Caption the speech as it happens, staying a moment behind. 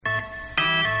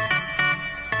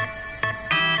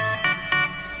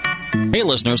Hey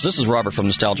listeners, this is Robert from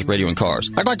Nostalgic Radio and Cars.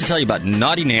 I'd like to tell you about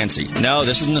Naughty Nancy. No,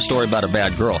 this isn't a story about a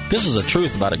bad girl. This is a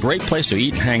truth about a great place to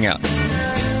eat and hang out.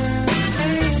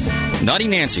 Naughty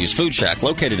Nancy's Food Shack,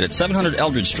 located at 700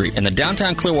 Eldridge Street in the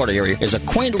downtown Clearwater area, is a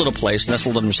quaint little place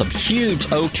nestled under some huge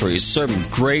oak trees, serving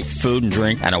great food and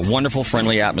drink and a wonderful,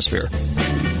 friendly atmosphere.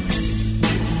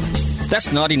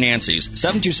 That's Naughty Nancy's,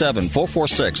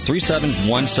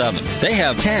 727-446-3717. They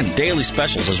have 10 daily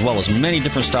specials as well as many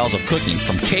different styles of cooking,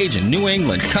 from Cajun, New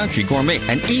England, country, gourmet,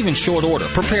 and even short order,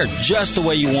 prepared just the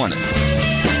way you want it.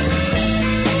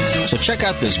 So check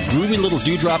out this groovy little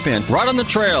Dewdrop Inn right on the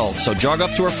trail. So jog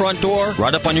up to her front door,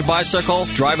 ride up on your bicycle,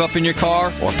 drive up in your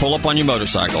car, or pull up on your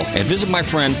motorcycle and visit my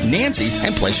friend Nancy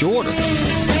and place your order.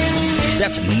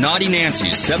 That's Naughty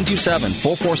Nancy's,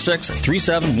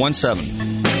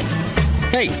 727-446-3717.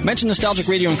 Hey, mention Nostalgic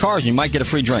Radio and Cars and you might get a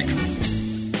free drink.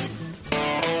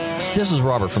 This is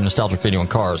Robert from Nostalgic Video and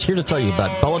Cars, here to tell you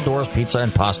about Bellador's Pizza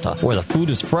and Pasta, where the food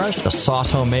is fresh, the sauce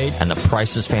homemade, and the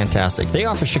price is fantastic. They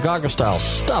offer Chicago-style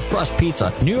stuffed crust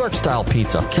pizza, New York-style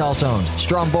pizza, calzones,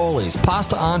 strombolis,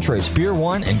 pasta entrees, beer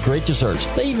wine, and great desserts.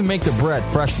 They even make their bread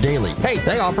fresh daily. Hey,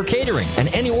 they offer catering, and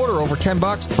any order over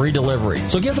 $10, free delivery.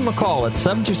 So give them a call at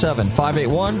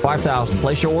 727-581-5000.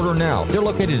 Place your order now. They're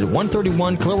located at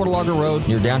 131 Clearwater Largo Road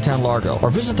near downtown Largo,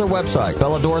 or visit their website,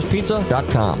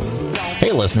 Bellador'sPizza.com.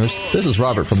 Hey listeners, this is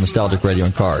Robert from Nostalgic Radio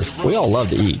and Cars. We all love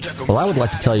to eat. Well, I would like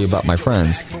to tell you about my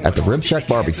friends at the Rib Shack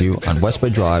Barbecue on West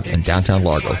Bay Drive in downtown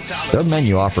Largo. Their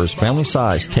menu offers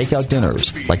family-sized takeout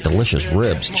dinners like delicious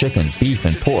ribs, chicken, beef,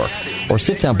 and pork, or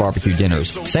sit-down barbecue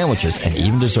dinners, sandwiches, and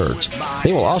even desserts.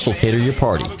 They will also cater your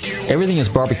party. Everything is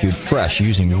barbecued fresh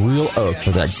using real oak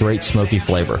for that great smoky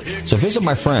flavor. So visit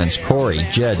my friends Corey,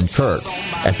 Jed, and Kirk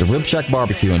at the Rib Shack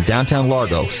Barbecue in downtown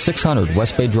Largo, 600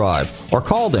 West Bay Drive, or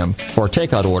call them for a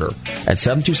takeout order at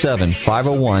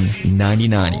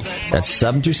 727-501-9090. That's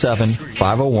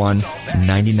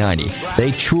 727-501-9090.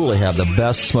 They truly have the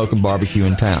best smoking barbecue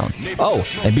in town. Oh,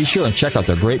 and be sure and check out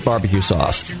their great barbecue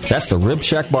sauce. That's the Rib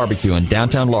Shack Barbecue in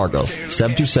downtown Largo,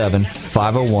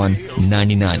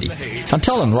 727-501-9090. I'm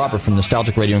telling Robert from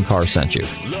Nostalgic Radio and Cars sent you.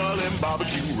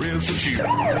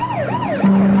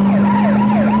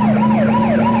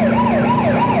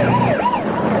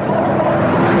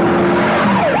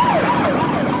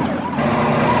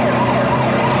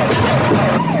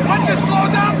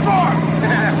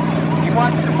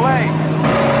 Wants to play.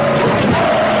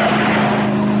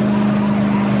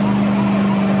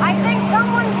 I think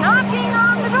someone's knocking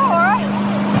on the door.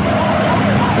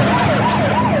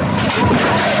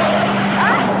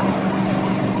 Huh?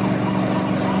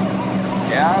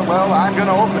 Yeah, well, I'm going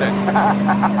to open it.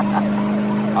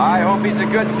 I hope he's a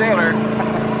good sailor.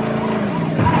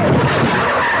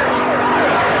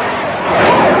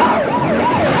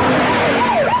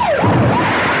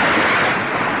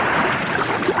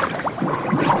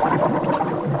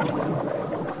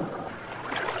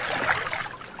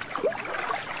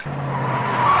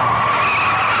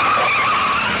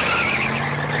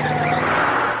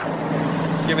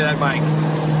 Give me that mic.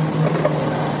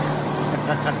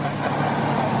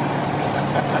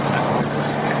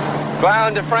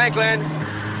 Bound to Franklin.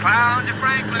 Bound to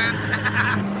Franklin.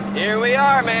 Here we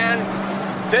are, man.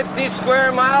 50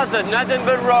 square miles of nothing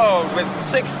but road with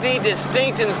 60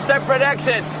 distinct and separate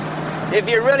exits. If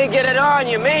you really get it on,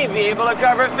 you may be able to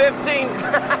cover 15.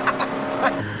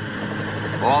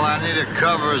 All I need to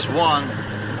cover is one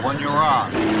when you're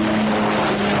on.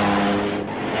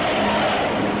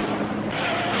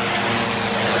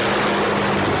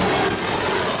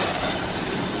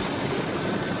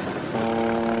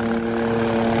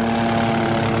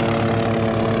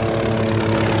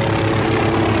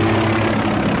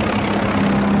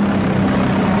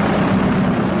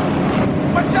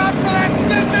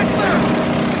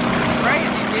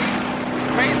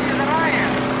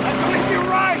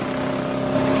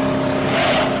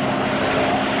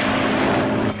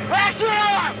 Crash it!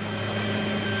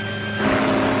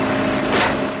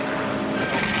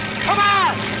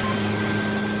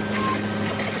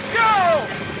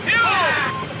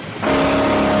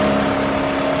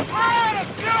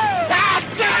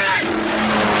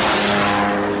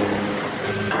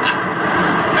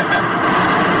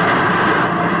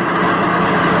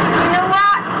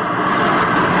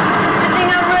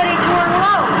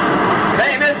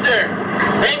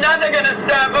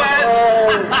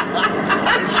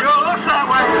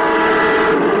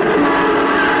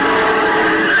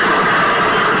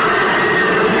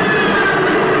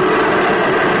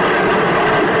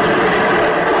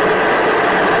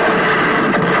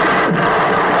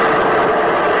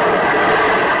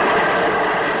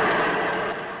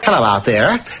 Hello out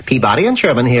there. Peabody and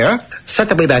Sherman here. Set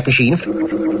the Wayback Machine.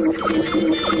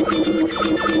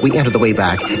 We enter the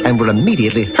Wayback, and we're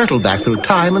immediately hurtled back through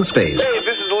time and space. Hey,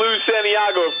 this is Lou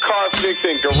Santiago of Car Fix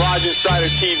and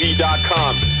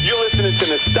GarageInsiderTV.com. You're listening to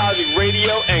Nostalgic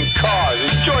Radio and Cars.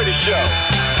 Enjoy the show.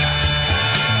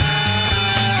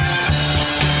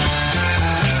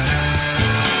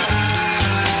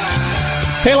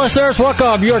 Hey listeners,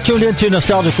 welcome. You are tuned into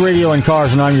Nostalgic Radio and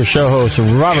Cars, and I'm your show host,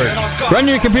 Robert. Run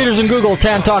your computers and Google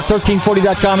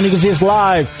TanTalk1340.com, and you can see us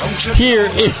live here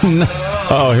in...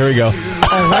 Oh, here we go.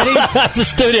 Already? At the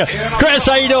studio. Chris,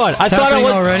 how you doing? I thought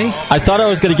I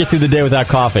was going to get through the day without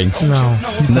coughing. No, you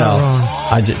thought wrong.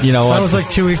 That was like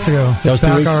 2 weeks ago. That was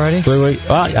 2 weeks already? 3 weeks.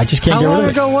 Well, I just can't get rid of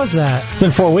it. How long ago was that? It's been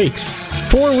 4 weeks.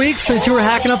 4 weeks since you were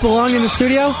hacking up along in the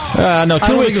studio? No,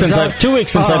 2 weeks since I've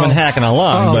been hacking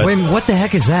along. Oh, wait, what the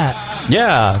heck is that?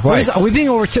 Yeah, right. Are we being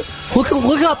overtaken? Look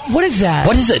up. What is that?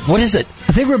 What is it?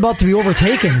 I think we're about to be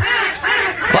overtaken.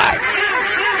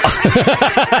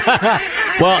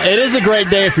 Well, it is a great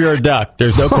day if you're a duck.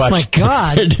 There's no question. Oh,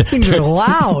 my God. Things are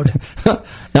loud.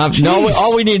 Now,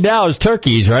 all we need now is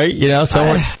turkeys, right? You know, so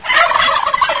I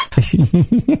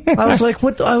was like,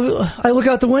 what? I look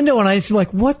out the window and I'm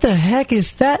like, what the heck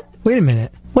is that? Wait a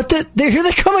minute. Here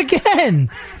they come again.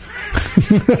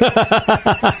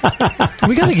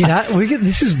 We gotta get out.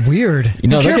 This is weird. Be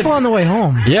careful on the way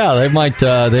home. Yeah, they might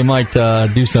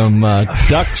do some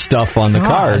duck stuff on the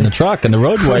car and the truck and the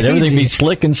roadway. And everything be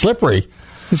slick and slippery.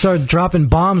 You start dropping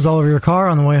bombs all over your car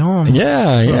on the way home.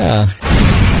 Yeah.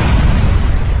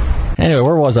 Anyway,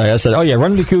 where was I? I said, "Oh yeah,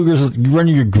 run to Cougars. Run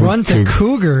to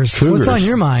Cougars. What's on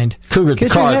your mind? Cougar.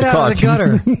 Get your head out of the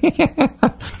gutter."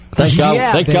 Thank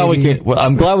God we can. Well,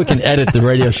 I'm glad we can edit the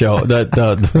radio show.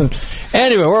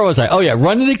 Anyway, where was I? Oh yeah,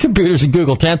 run to the computers and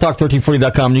Google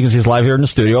TanTalk1340.com. You can see us live here in the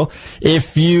studio.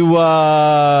 If you, be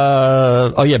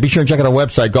sure and check out our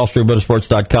website,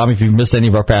 GulfstreamMotorsports.com. If you've missed any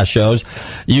of our past shows,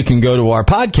 you can go to our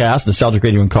podcast, Nostalgic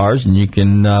Radio and Cars, and you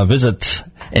can visit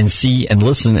and see and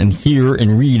listen and hear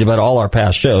and read about all our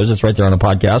past shows. It's right there on the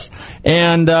podcast.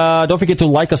 And don't forget to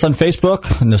like us on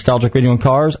Facebook, Nostalgic Radio and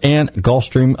Cars, and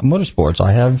Gulfstream Motorsports.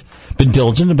 I have been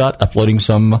diligent about uploading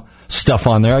some stuff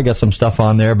on there. I got some stuff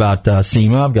on there about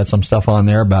SEMA. I've got some stuff on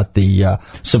there about the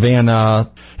Savannah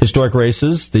Historic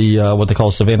Races, the what they call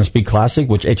Savannah Speed Classic,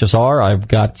 which HSR. I've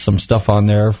got some stuff on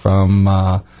there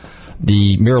from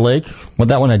the Mirror Lake. Well,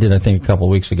 that one I did, I think, a couple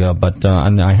of weeks ago. But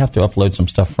I have to upload some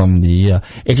stuff from the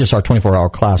HSR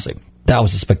 24-Hour Classic. That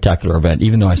was a spectacular event,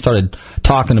 even though I started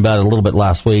talking about it a little bit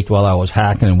last week while I was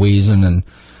hacking and wheezing and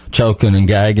choking and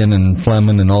gagging and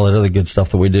phlegming and all that other good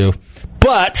stuff that we do.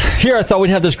 But here I thought we'd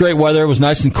have this great weather. It was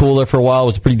nice and cool there for a while. It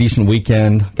was a pretty decent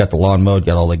weekend. Got the lawn mowed,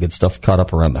 got all that good stuff caught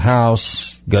up around the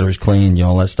house, gutters cleaned,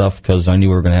 all that stuff, because I knew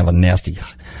we were going to have a nasty,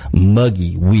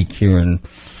 muggy week here in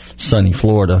sunny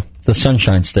Florida, the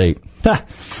Sunshine State. But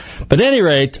at any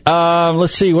rate,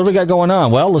 let's see, what do we got going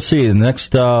on? Well, let's see, the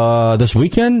next, this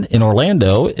weekend in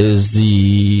Orlando is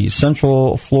the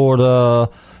Central Florida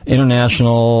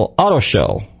International Auto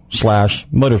Show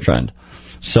 / Motor Trend.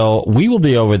 So we will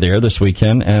be over there this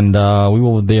weekend, and we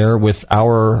will be there with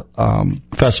our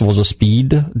Festivals of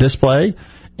Speed display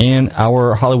and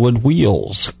our Hollywood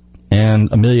Wheels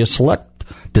and Amelia Select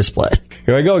display.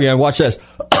 Here I go again. Watch this.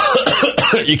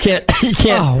 You can't.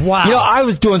 Oh, wow. You know, I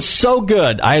was doing so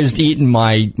good. I was eating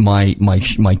my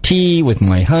tea with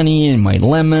my honey and my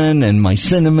lemon and my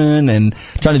cinnamon and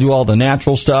trying to do all the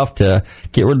natural stuff to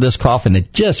get rid of this cough, and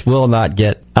it just will not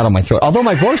get out of my throat. Although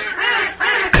my voice...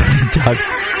 Doug,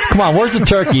 come on, where's the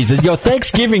turkeys?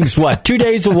 Thanksgiving's what? 2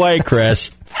 days away,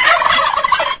 Chris.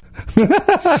 You're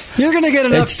going to get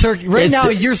enough turkey. Right now,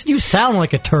 you sound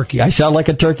like a turkey. I sound like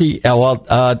a turkey.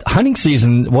 Hunting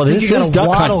season. Well, this is duck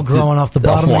hunting. Waddle growing off the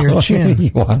bottom of your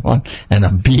chin, and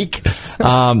a beak.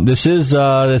 This is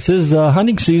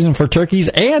hunting season for turkeys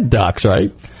and ducks,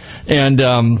 right? And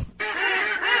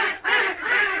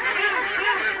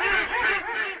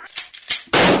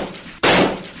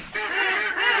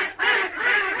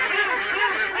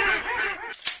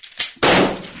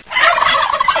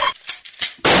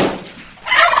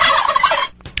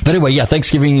anyway, yeah,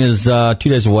 Thanksgiving is 2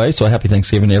 days away, so happy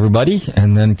Thanksgiving to everybody.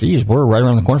 And then, geez, we're right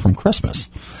around the corner from Christmas.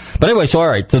 But anyway, so all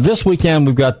right, so this weekend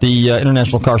we've got the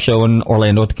International Car Show in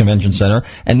Orlando at the Convention Center.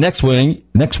 And next week,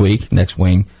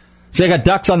 see, I got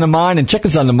ducks on the mind and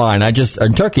chickens on the mind.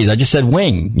 And turkeys. I just said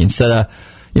wing instead of,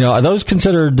 are those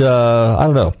considered, I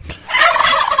don't know.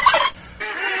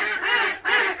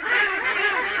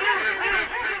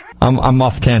 I'm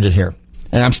off tangent here.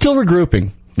 And I'm still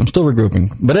regrouping.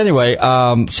 But anyway,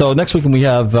 so next weekend we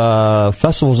have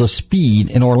Festivals of Speed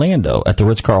in Orlando at the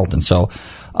Ritz-Carlton. So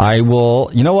I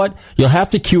will. You know what? You'll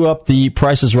have to queue up the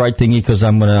Price is Right thingy because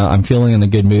I'm feeling in a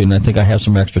good mood, and I think I have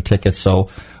some extra tickets. So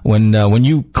when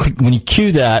you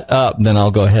queue that up, then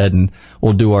I'll go ahead and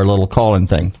we'll do our little call-in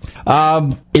thing.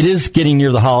 It is getting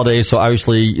near the holidays, so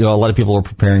obviously, a lot of people are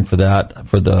preparing for that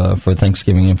for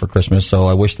Thanksgiving and for Christmas. So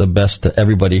I wish the best to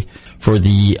everybody for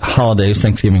the holidays,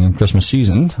 Thanksgiving and Christmas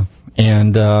season.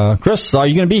 And Chris, are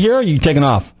you going to be here? Or are you taking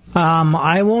off?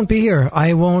 I won't be here.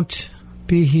 I won't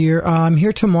be here. I'm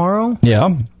here tomorrow. Yeah.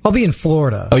 I'll be in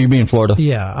Florida. Oh, you'll be in Florida?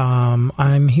 Yeah.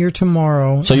 I'm here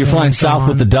tomorrow. So you're flying south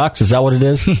with the ducks? Is that what it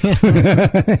is?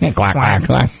 Quack, quack,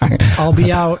 quack. I'll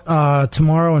be out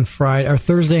tomorrow and Friday, or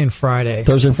Thursday and Friday.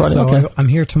 Thursday and Friday, so okay. I'm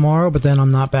here tomorrow, but then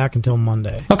I'm not back until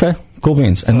Monday. Okay, cool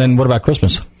beans. And then what about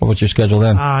Christmas? What's your schedule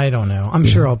then? I don't know. I'm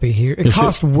sure I'll be here. It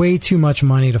costs way too much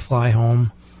money to fly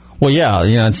home. Well, yeah,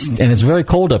 it's very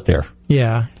cold up there.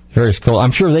 Yeah. Very cold.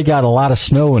 I'm sure they got a lot of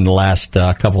snow in the last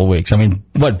couple of weeks. I mean,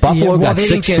 Buffalo got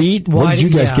 6 feet? What did you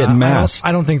guys get in mass?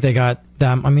 I don't think they got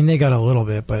that. I mean, they got a little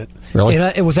bit, but... Really?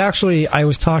 It was actually... I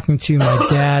was talking to my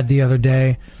dad the other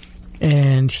day,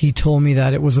 and he told me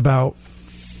that it was about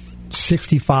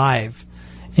 65,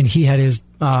 and he had his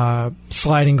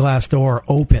sliding glass door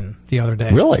open the other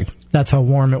day. Really? That's how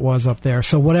warm it was up there.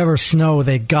 So whatever snow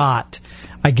they got,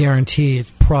 I guarantee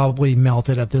it's probably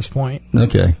melted at this point.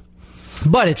 Okay.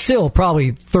 But it's still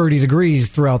probably 30 degrees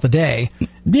throughout the day.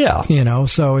 Yeah.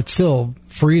 So it's still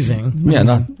freezing.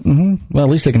 Yeah, well, at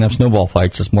least they can have snowball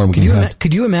fights. That's more we can have.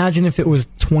 Could you imagine if it was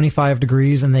 25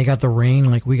 degrees and they got the rain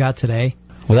like we got today?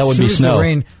 Well, that would be snow.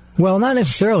 Rain, well, not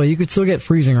necessarily. You could still get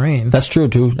freezing rain. That's true,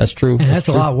 too. That's true. And that's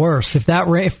a lot worse. If that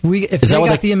rain, if they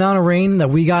got the amount of rain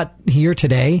that we got here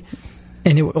today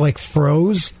and it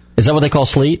froze. Is that what they call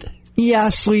sleet? Yeah,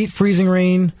 sleet, freezing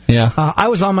rain. Yeah. I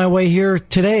was on my way here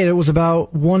today, and it was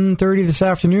about 1:30 this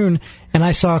afternoon, and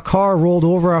I saw a car rolled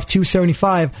over off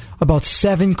 275. About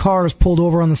 7 cars pulled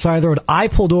over on the side of the road. I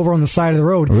pulled over on the side of the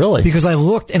road. Really? Because I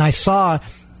looked, and I saw,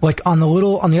 on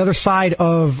the other side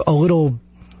of a little,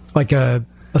 a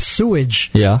sewage,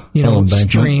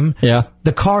 stream. Yeah.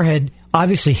 The car had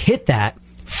obviously hit that,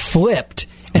 flipped,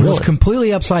 and was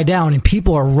completely upside down, and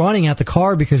people are running at the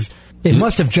car because... It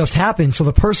must have just happened, so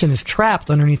the person is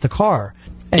trapped underneath the car.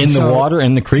 And in the water,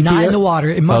 in the creek? Not in the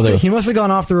water. He must have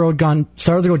gone off the road,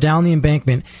 started to go down the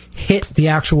embankment, hit the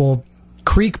actual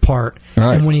creek part,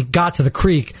 right. And when he got to the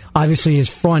creek, obviously his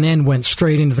front end went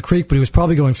straight into the creek, but he was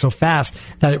probably going so fast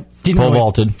that it didn't... Pole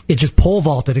vaulted. It just pole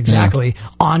vaulted, exactly,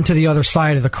 onto the other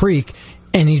side of the creek,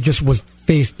 and he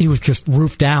was just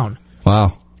roof down.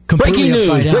 Wow. Breaking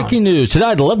news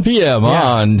tonight at 11 p.m.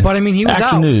 on But I mean, he was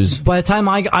Action out. News. By the time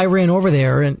I ran over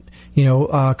there, and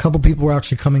a couple people were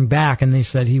actually coming back, and they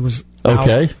said he was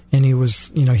okay, out, and he was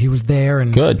there,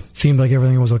 and good. Seemed like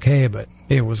everything was okay, but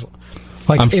it was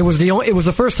it was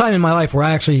the first time in my life where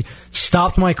I actually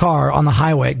stopped my car on the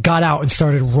highway, got out, and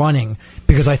started running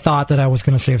because I thought that I was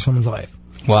going to save someone's life.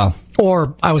 Wow.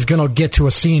 Or I was going to get to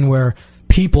a scene where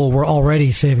people were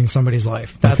already saving somebody's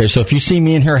life. Okay, so if you see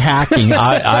me in here hacking,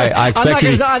 I expect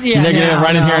you're going to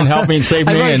run in here and help me and save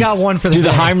me. I got one for the do day.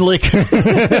 The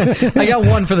Heimlich. I got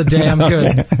one for the day. I'm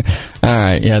good. Okay. All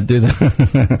right, yeah, do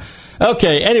that.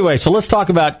 Okay, anyway, so let's talk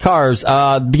about cars.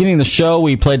 Beginning of the show,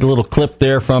 we played a little clip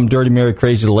there from Dirty Mary,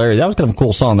 Crazy to Larry. That was kind of a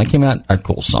cool song. That came out, a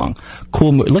cool song.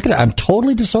 Cool movie. Look at it. I'm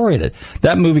totally disoriented.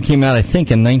 That movie came out, I think,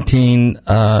 in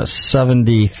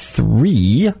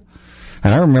 1973.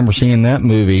 And I remember seeing that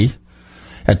movie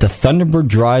at the Thunderbird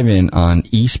Drive-In on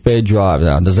East Bay Drive.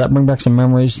 Now, does that bring back some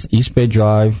memories? East Bay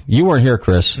Drive. You weren't here,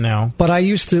 Chris. No. But I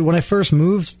used to, when I first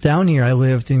moved down here, I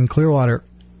lived in Clearwater,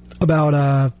 about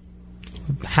a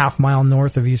half mile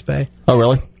north of East Bay. Oh,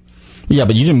 really? Yeah,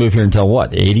 but you didn't move here until what,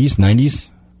 the 80s, 90s?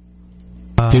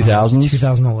 2000s?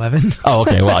 2011. Oh,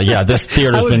 okay. Well, yeah, this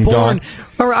theater's been gone.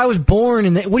 I was born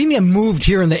in the... What do you mean I moved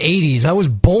here in the 80s? I was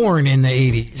born in the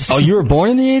 80s. Oh, you were born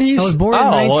in the 80s? I was born in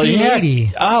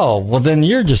 1980. Well, then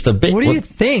you're just a bit... What do you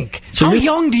think? So how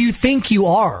young do you think you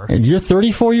are? You're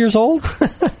 34 years old?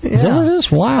 Is that what it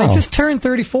is? Wow. I just turned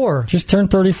 34. Just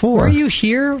turned 34. Were you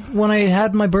here when I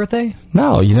had my birthday?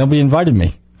 No, nobody invited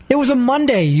me. It was a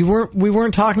Monday. We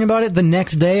weren't talking about it the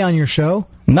next day on your show?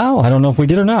 No, I don't know if we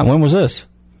did or not. When was this?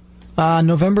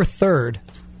 November 3rd.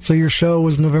 So your show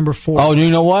was November 4th. Oh, you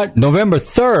know what? November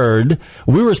 3rd,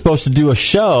 we were supposed to do a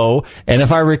show, and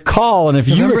if I recall, and if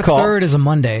you recall... November 3rd is a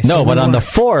Monday. No, but on the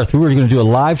 4th, we were going to do a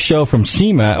live show from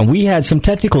SEMA, and we had some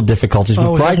technical difficulties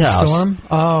with Bright House. Storm?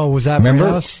 Oh, was that Remember?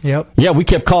 Bright House? Yep. Yeah, we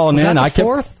kept calling in. Was that the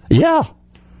 4th? Yeah.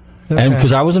 Okay. And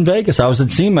because I was in Vegas, I was at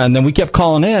SEMA, and then we kept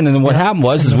calling in, and then what happened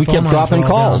was we kept dropping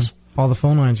calls. All the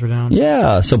phone lines were down.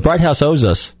 Yeah, so Bright House owes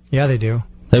us. Yeah, they do.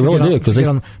 They really do. Because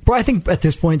But I think at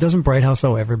this point, doesn't Bright House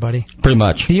owe everybody? Pretty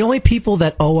much. The only people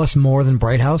that owe us more than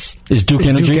Bright House is Duke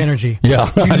Energy.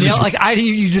 Yeah.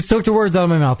 You just took the words out of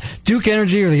my mouth. Duke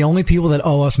Energy are the only people that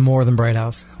owe us more than Bright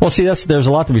House. Well, see, there's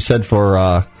a lot to be said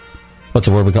for... what's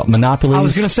the word we call it? Monopolies? I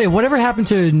was going to say, whatever happened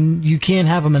to you can't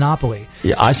have a monopoly?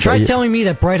 Yeah, Try telling me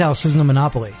that Bright House isn't a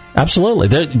monopoly. Absolutely.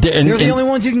 They're the only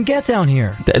ones you can get down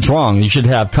here. It's wrong. You should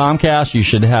have Comcast. You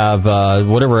should have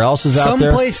whatever else is out there.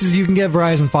 Some places you can get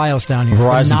Verizon Fios down here.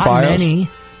 Verizon not Fios? Many.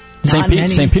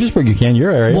 St. Petersburg, you can.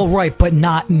 Your area. Well, right, but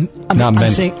not many. I'm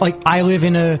saying, like, I live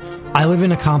in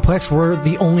a complex where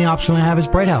the only option I have is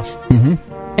Bright House. Mm-hmm.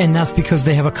 And that's because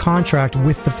they have a contract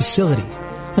with the facility.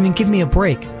 I mean, give me a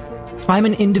break. I'm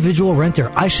an individual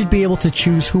renter. I should be able to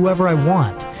choose whoever I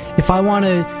want. If I want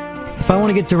to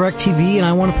get DirecTV and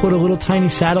I want to put a little tiny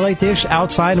satellite dish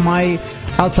outside of my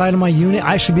unit,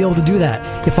 I should be able to do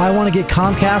that. If I want to get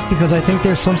Comcast because I think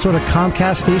there's some sort of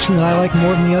Comcast station that I like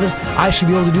more than the others, I should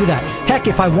be able to do that. Heck,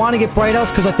 if I want to get Bright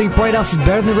House because I think Bright House is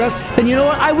better than the rest, then you know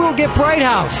what? I will get Bright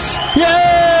House.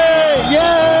 Yay!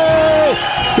 Yay!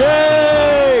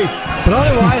 Yay! But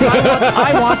otherwise,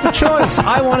 I want the choice.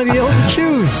 I want to be able to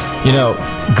choose. You know,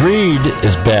 greed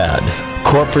is bad.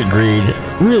 Corporate greed,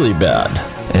 really bad.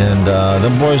 And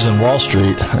them boys in Wall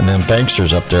Street and them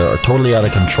banksters up there are totally out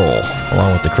of control,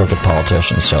 along with the crooked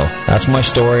politicians. So that's my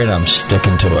story, and I'm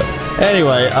sticking to it.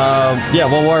 Anyway,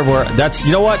 that's,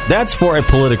 you know what? That's for a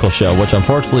political show, which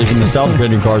unfortunately, Nostalgic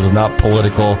Radio Cars is not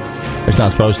political. It's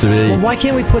not supposed to be. Well, why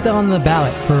can't we put that on the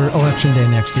ballot for Election Day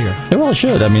next year? It really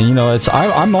should. I mean, you know,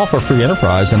 I'm all for free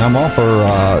enterprise, and I'm all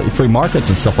for free markets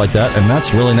and stuff like that, and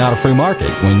that's really not a free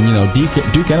market. When, you know, Duke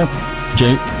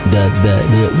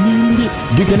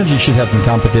Energy should have some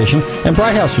competition, and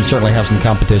Bright House should certainly have some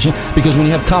competition, because when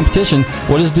you have competition,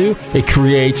 what does it do? It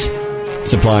creates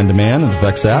supply and demand, and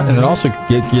affects that, and it also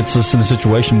gets us in a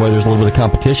situation where there's a little bit of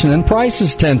competition, and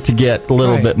prices tend to get a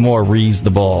little bit more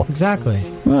reasonable. Exactly.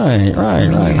 Right.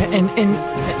 And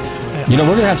you know,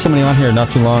 we're going to have somebody on here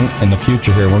not too long in the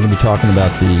future here. We're going to be talking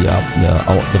about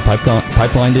the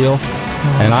pipeline deal.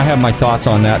 And I have my thoughts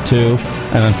on that too.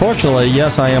 And unfortunately,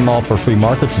 yes, I am all for free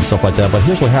markets and stuff like that. But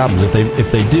here's what happens: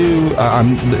 if they do,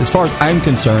 as far as I'm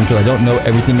concerned, because I don't know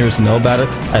everything there is to know about it,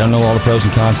 I don't know all the pros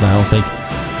and cons, and I don't think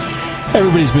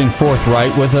everybody's been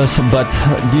forthright with us. But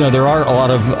you know, there are a lot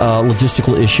of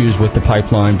logistical issues with the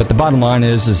pipeline. But the bottom line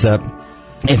is that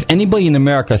if anybody in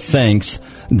America thinks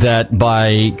that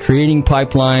by creating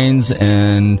pipelines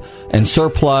and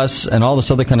surplus and all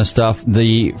this other kind of stuff,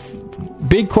 the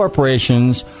big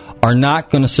corporations are not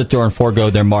going to sit there and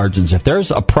forego their margins. If there's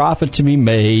a profit to be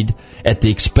made at the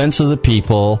expense of the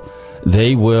people,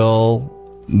 they will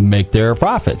make their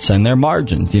profits and their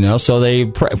margins, you know. So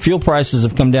fuel prices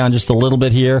have come down just a little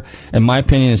bit here. In my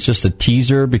opinion, it's just a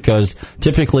teaser, because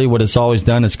typically what it's always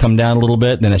done is come down a little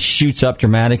bit, then it shoots up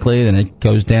dramatically, then it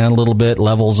goes down a little bit,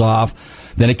 levels off,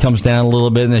 then it comes down a little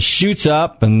bit, and it shoots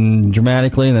up and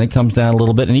dramatically, and then it comes down a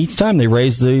little bit. And each time they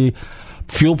raise the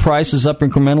fuel prices up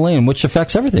incrementally, and which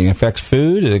affects everything. It affects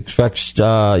food. It affects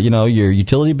your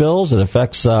utility bills. It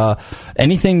affects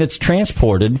anything that's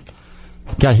transported.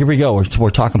 God, here we go. We're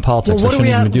talking politics. Well,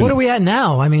 what are we at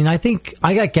now? I mean, I think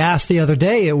I got gas the other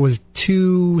day. It was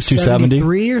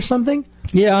 $2.73 or something.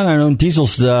 Yeah, I don't know.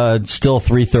 Diesel's still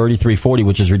 $3.30, $3.40,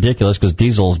 which is ridiculous because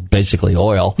diesel's basically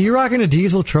oil. You rocking a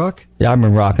diesel truck? Yeah, I've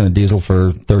been rocking a diesel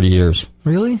for 30 years.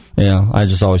 Really? Yeah, I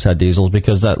just always had diesels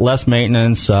because that less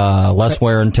maintenance, less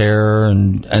wear and tear,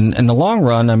 and in the long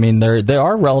run, I mean, they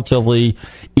are relatively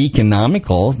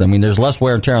economical. I mean, there's less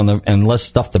wear and tear and less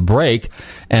stuff to break.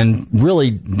 And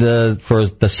really, for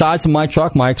the size of my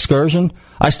truck, my Excursion,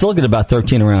 I still get about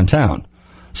 13 around town.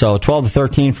 So 12 to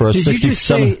 13 for a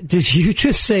 67. Did you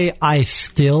just say I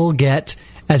still get,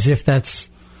 as if that's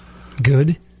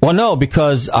good? Well, no,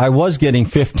 because I was getting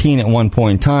 15 at one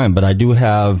point in time, but I do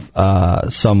have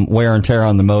some wear and tear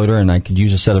on the motor, and I could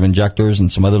use a set of injectors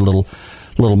and some other little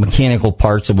mechanical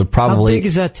parts that would probably... How big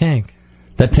is that tank?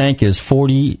 That tank is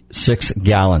 46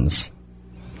 gallons.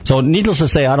 So needless to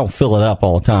say, I don't fill it up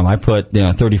all the time. I put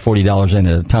 $30, $40 in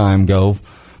at a time, go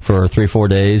for 3-4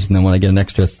 days, and then when I get an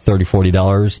extra $30,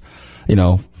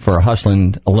 $40, for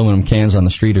hustling aluminum cans on the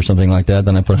street or something like that,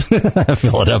 then I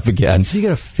fill it up again. So you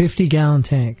got a 50-gallon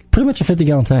tank? Pretty much a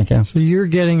 50-gallon tank, yeah. So you're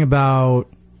getting about...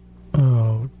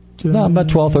 about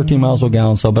 12, 13 miles a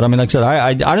gallon. So, but I mean, like I said,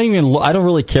 I don't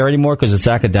really care anymore because it's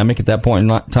academic at that point in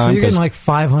time. So you're getting like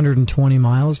 520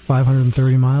 miles,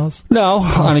 530 miles? No,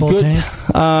 on a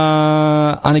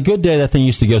good day, that thing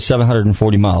used to go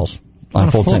 740 miles. On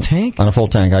a full tank? On a full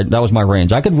tank. That was my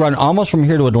range. I could run almost from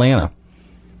here to Atlanta.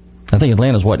 I think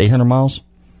Atlanta's, 800 miles?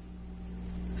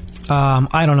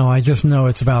 I don't know. I just know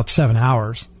it's about 7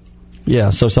 hours.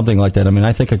 Yeah, so something like that. I mean,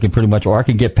 I think I could pretty much, or I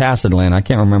could get past Atlanta. I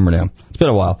can't remember now. It's been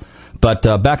a while. But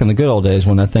back in the good old days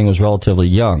when that thing was relatively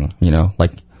young,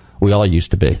 like we all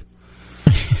used to be.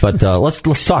 But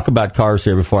let's talk about cars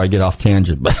here before I get off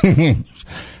tangent.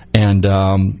 And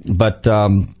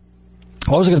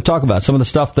what was I going to talk about? Some of the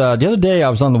stuff the other day I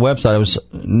was on the website. I was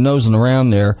nosing around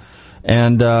there.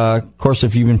 And, of course,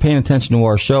 if you've been paying attention to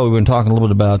our show, we've been talking a little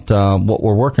bit about what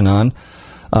we're working on.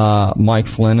 Mike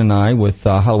Flynn and I with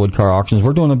Hollywood Car Auctions.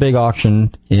 We're doing a big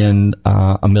auction in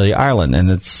Amelia Island, and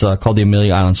it's called the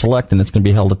Amelia Island Select, and it's going to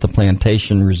be held at the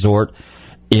Plantation Resort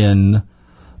in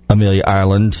Amelia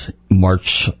Island,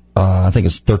 March, I think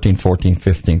it's 13th, 14th,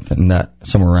 15th, and that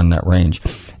somewhere around that range.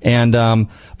 And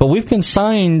but we've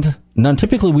consigned. Now,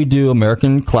 typically we do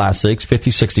American classics,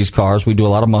 50s, 60s cars. We do a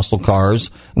lot of muscle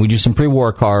cars. And we do some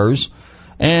pre-war cars.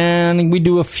 And we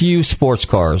do a few sports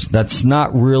cars. That's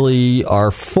not really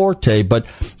our forte. But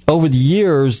over the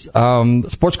years,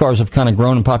 sports cars have kind of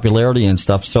grown in popularity and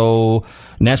stuff. So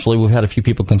naturally, we've had a few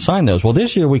people consign those. Well,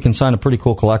 this year we consigned a pretty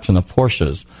cool collection of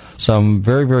Porsches. Some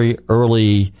very, very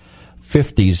early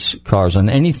 50s cars, and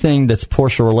anything that's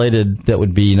Porsche related that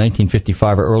would be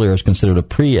 1955 or earlier is considered a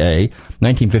pre-A.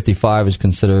 1955 is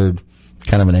considered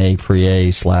kind of an A,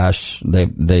 pre-A /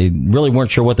 they really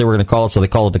weren't sure what they were going to call it, so they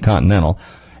called it the Continental.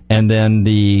 And then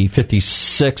the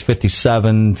 56,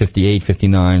 57, 58,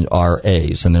 59 are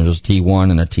A's, and there's a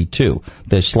T1 and a T2.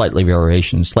 There's slight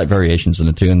variations in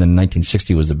the two, and then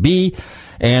 1960 was the B,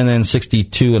 and then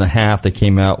 62 and a half they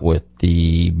came out with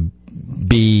the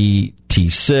B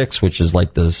T6, which is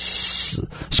like the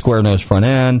square nose front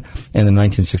end, and in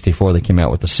 1964 they came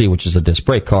out with the C, which is a disc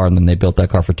brake car, and then they built that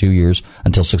car for 2 years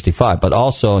until 65. But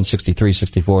also in 63,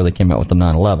 64 they came out with the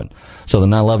 911. So the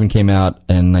 911 came out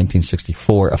in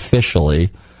 1964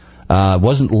 officially.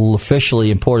 Wasn't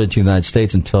officially imported to the United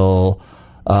States until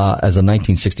as a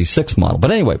 1966 model.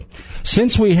 But anyway,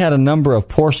 since we had a number of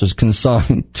Porsches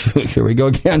consigned to, here we go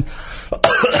again,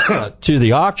 to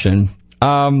the auction,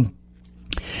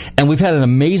 and we've had an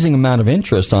amazing amount of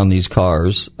interest on these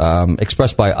cars,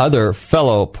 expressed by other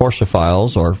fellow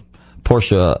Porschephiles or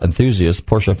Porsche enthusiasts,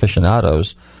 Porsche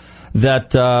aficionados,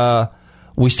 that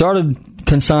we started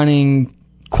consigning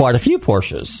quite a few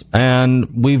Porsches.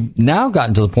 And we've now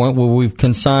gotten to the point where we've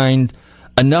consigned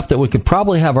enough that we could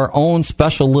probably have our own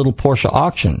special little Porsche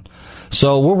auction.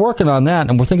 So we're working on that,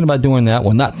 and we're thinking about doing that.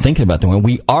 Well, not thinking about doing it.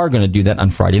 We are going to do that on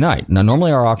Friday night. Now,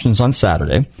 normally our auction's on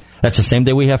Saturday. That's the same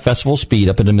day we have Festival Speed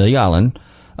up at Amelia Island,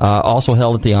 also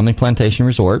held at the Omni Plantation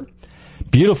Resort.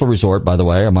 Beautiful resort, by the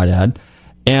way, I might add.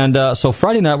 And so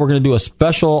Friday night we're going to do a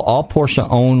special all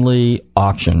Porsche-only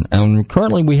auction. And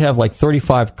currently we have like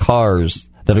 35 cars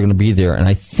that are going to be there. And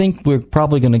I think we're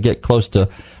probably going to get close to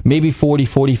maybe 40,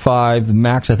 45. The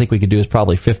max I think we could do is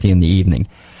probably 50 in the evening.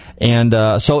 And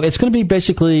so it's going to be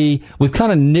basically, we've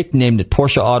kind of nicknamed it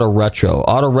Porsche Auto Retro.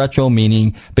 Auto Retro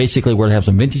meaning basically we're going to have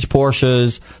some vintage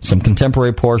Porsches, some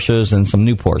contemporary Porsches, and some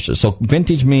new Porsches. So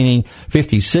vintage meaning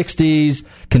 50s, 60s,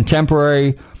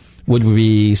 contemporary would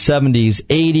be 70s,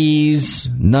 80s,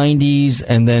 90s,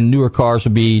 and then newer cars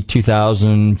would be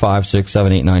 2000, 5, 6,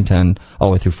 7, 8, 9, 10, all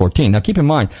the way through 14. Now keep in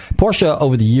mind, Porsche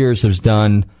over the years has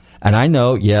done, and I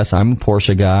know, yes, I'm a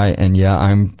Porsche guy, and yeah,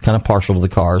 I'm kind of partial to the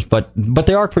cars, but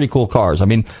they are pretty cool cars. I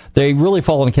mean, they really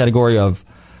fall in the category of,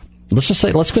 let's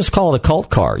just call it a cult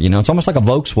car. It's almost like a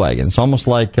Volkswagen. It's almost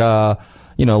like,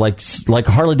 like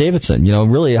Harley Davidson.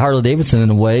 Really Harley Davidson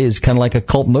in a way is kind of like a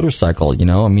cult motorcycle.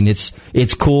 I mean, it's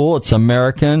cool, it's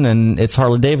American, and it's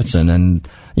Harley Davidson. And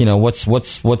what's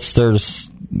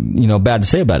there's bad to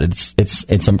say about it?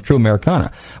 It's a true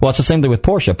Americana. Well, it's the same thing with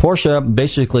Porsche. Porsche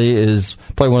basically is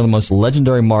probably one of the most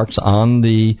legendary marques on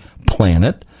the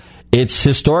planet. It's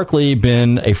historically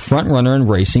been a front runner in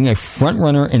racing, a front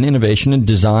runner in innovation and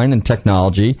design and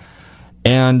technology.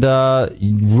 And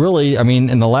really, I mean,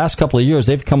 in the last couple of years,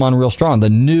 they've come on real strong. The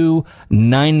new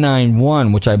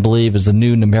 991, which I believe is the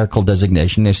new numerical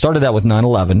designation, they started out with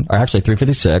 911, or actually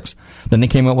 356. Then they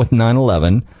came out with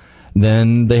 911.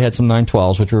 Then they had some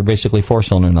 912s, which were basically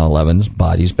four-cylinder 911s,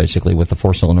 bodies basically with a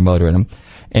four-cylinder motor in them.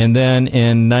 And then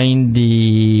in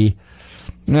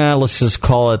let's just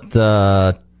call it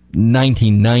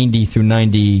 1990 through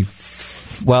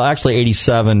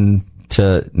 87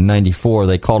 to 94,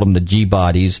 they called them the G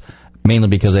bodies, mainly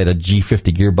because they had a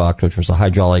G50 gearbox, which was a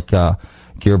hydraulic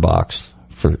gearbox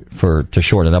to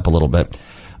shorten it up a little bit.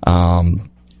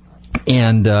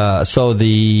 In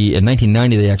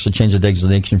 1990 they actually changed the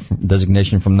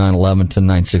designation from 911 to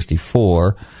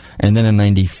 964, and then in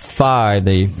 95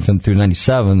 through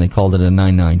 97 they called it a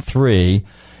 993,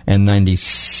 And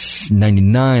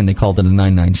 99, they called it a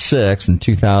 996. In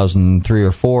 2003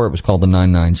 or 4, it was called the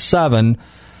 997.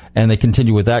 And they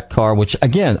continued with that car, which,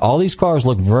 again, all these cars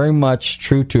look very much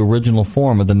true to original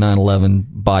form of the 911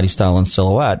 body style and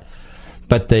silhouette.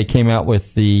 But they came out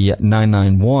with the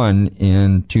 991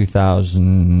 in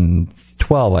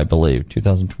 2012, I believe.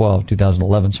 2012,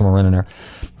 2011, somewhere right in there.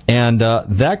 And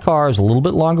that car is a little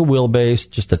bit longer wheelbase,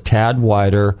 just a tad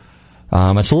wider.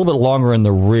 It's a little bit longer in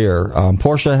the rear.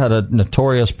 Porsche had a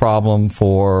notorious problem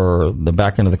for the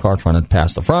back end of the car trying to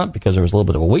pass the front because there was a little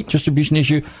bit of a weight distribution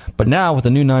issue. But now with the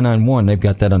new 991, they've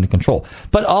got that under control.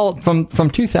 But all from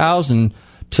 2000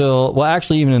 till, well,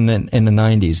 actually even in the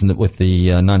 90s with the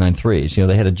 993s,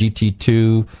 they had a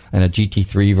GT2 and a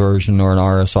GT3 version or an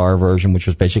RSR version, which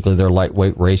was basically their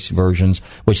lightweight race versions,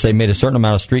 which they made a certain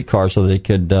amount of street cars so they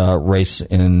could race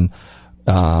in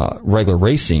regular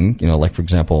racing, like for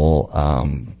example,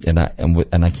 and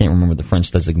I can't remember the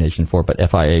French designation for it, but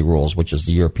FIA rules, which is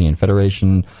the European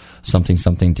Federation something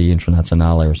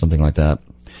d'Internazionale or something like that.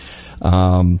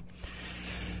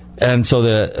 And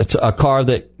so a car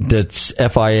that's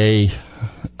FIA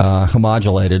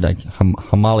homologated,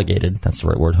 that's the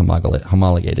right word,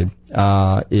 homologated,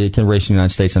 it can race in the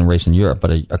United States and race in Europe, but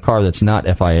a car that's not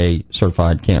FIA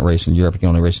certified can't race in Europe, it can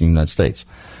only race in the United States.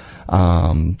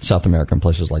 South America and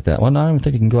places like that. Well, no, I don't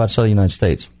think you can go outside the United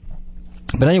States.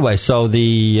 But anyway, so in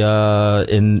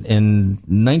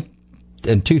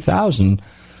 2000,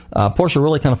 Porsche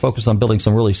really kind of focused on building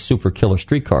some really super killer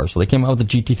street cars. So they came out with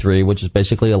the GT3, which is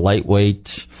basically a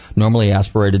lightweight, normally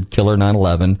aspirated killer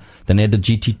 911. Then they had the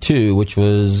GT2, which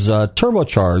was a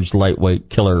turbocharged lightweight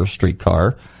killer street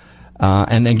car.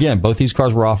 And again, both these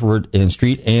cars were offered in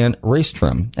street and race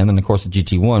trim. And then, of course, the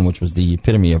GT1, which was the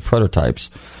epitome of prototypes.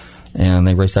 And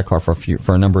they raced that car for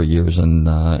a number of years in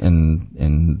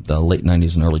the late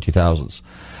 90s and early 2000s.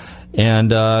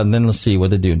 And then let's see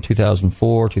what they do in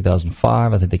 2004,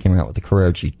 2005. I think they came out with the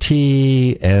Carrera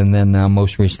GT, and then now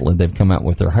most recently they've come out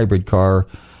with their hybrid car,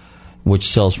 which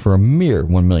sells for a mere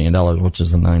 $1 million, which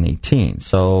is a 918.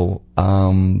 So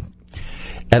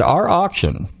at our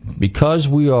auction, because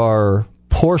we are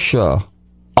Porsche,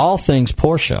 all things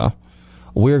Porsche,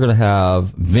 we're going to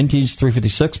have vintage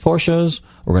 356 Porsches.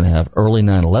 We're going to have early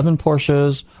 911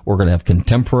 Porsches. We're going to have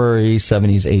contemporary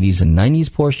 70s, 80s, and 90s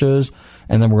Porsches.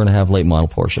 And then we're going to have late model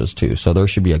Porsches, too. So there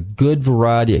should be a good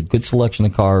variety, a good selection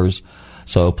of cars.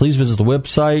 So please visit the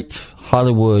website,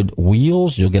 Hollywood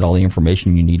Wheels. You'll get all the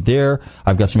information you need there.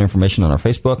 I've got some information on our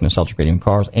Facebook, Nostalgic Radio and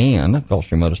Cars, and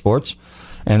Gulfstream Motorsports.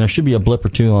 And there should be a blip or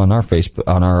two on our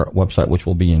website, which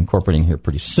we'll be incorporating here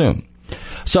pretty soon.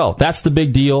 So that's the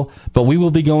big deal. But we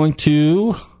will be going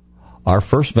to our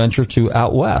first venture to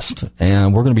out west,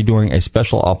 and we're going to be doing a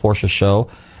special all Porsche show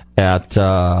at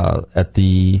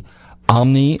the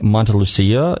Omni Monte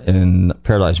Lucia in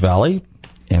Paradise Valley,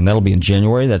 and that'll be in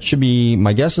January. That should be,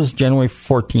 my guess is January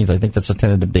 14th. I think that's a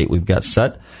tentative date we've got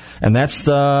set, and that's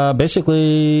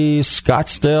basically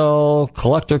Scottsdale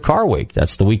Collector Car Week.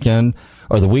 That's the weekend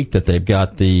or the week that they've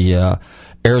got the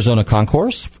Arizona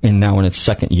Concourse now in its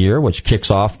second year, which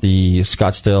kicks off the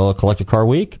Scottsdale Collector Car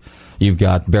Week. You've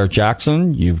got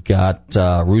Barrett-Jackson, you've got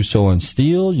Russo and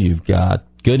Steele, you've got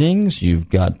Goodings, you've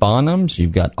got Bonhams,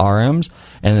 you've got RMs,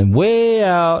 and then way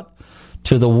out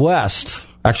to the west,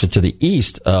 actually to the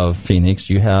east of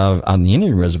Phoenix, you have, on the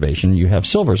Indian Reservation, you have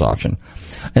Silver's Auction.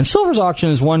 And Silver's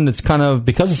Auction is one that's kind of,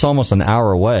 because it's almost an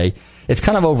hour away, it's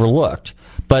kind of overlooked.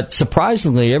 But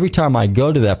surprisingly, every time I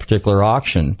go to that particular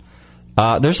auction,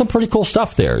 there's some pretty cool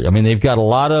stuff there. I mean, they've got a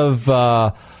lot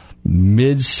of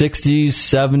mid-60s,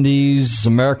 70s,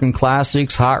 American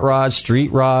classics, hot rods,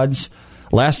 street rods.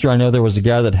 Last year, I know there was a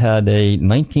guy that had a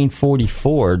 1940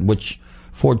 Ford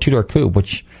two-door coupe,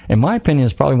 which, in my opinion,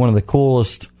 is probably one of the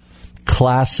coolest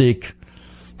classic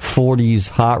 40s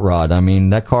hot rod. I mean,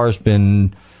 that car's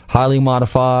been highly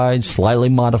modified, slightly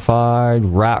modified,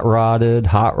 rat-rodded,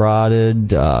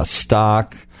 hot-rodded,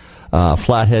 stock,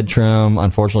 flathead trim.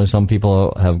 Unfortunately, some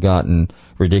people have gotten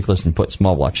ridiculous and put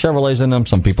small block Chevrolets in them.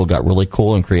 Some people got really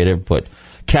cool and creative, put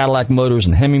Cadillac motors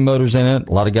and Hemi motors in it.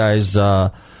 A lot of guys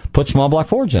put small block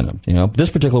Fords in them. This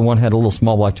particular one had a little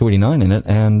small block 289 in it,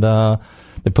 and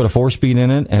they put a 4-speed in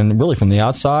it. And really, from the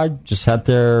outside, just sat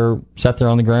there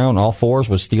on the ground, all fours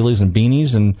with steelies and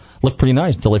beanies, and looked pretty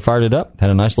nice until they fired it up.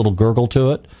 Had a nice little gurgle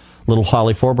to it, little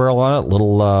Holley 4-barrel on it,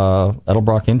 little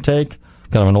Edelbrock intake.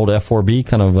 Kind of an old F4B,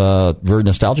 kind of very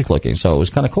nostalgic looking. So it was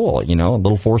kind of cool, a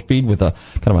little 4-speed with a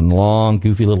kind of a long,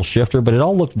 goofy little shifter. But it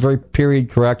all looked very period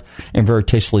correct and very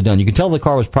tastefully done. You could tell the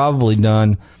car was probably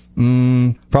done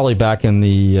Probably back in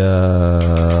the,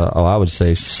 I would say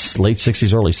late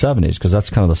 60s, early 70s, because that's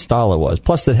kind of the style it was.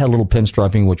 Plus, it had a little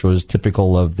pinstriping, which was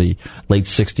typical of the late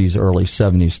 60s, early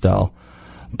 70s style.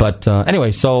 But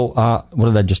anyway, so what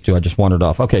did I just do? I just wandered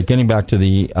off. Okay, getting back to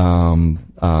the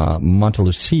Monte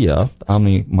Lucia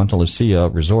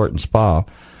Resort and Spa.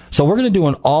 So we're going to do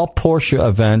an all Porsche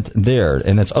event there,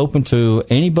 and it's open to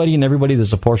anybody and everybody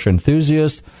that's a Porsche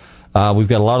enthusiast. We've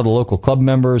got a lot of the local club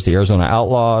members, the Arizona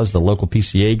Outlaws, the local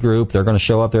PCA group. They're going to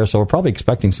show up there. So we're probably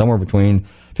expecting somewhere between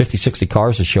 50, 60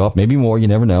 cars to show up, maybe more. You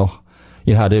never know.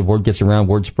 You know how the word gets around,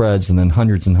 word spreads, and then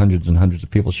hundreds and hundreds and hundreds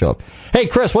of people show up. Hey,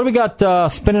 Chris, what do we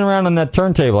got spinning around on that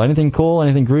turntable? Anything cool?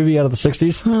 Anything groovy out of the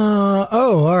 60s?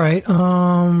 All right.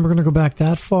 We're going to go back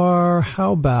that far.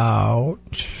 How about...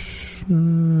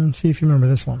 see if you remember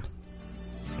this one.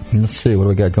 Let's see. What do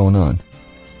we got going on?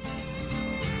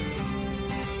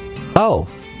 Oh,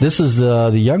 this is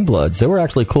the Youngbloods. They were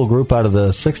actually a cool group out of the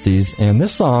 60s, and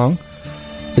this song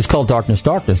is called Darkness,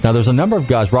 Darkness. Now, there's a number of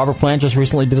guys. Robert Plant just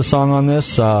recently did a song on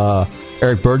this.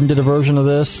 Eric Burden did a version of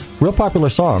this. Real popular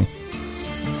song.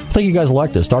 I think you guys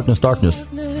like this, Darkness, Darkness.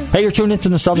 Hey, you're tuned into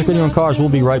Nostalgic Radio and Cars. We'll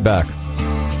be right back.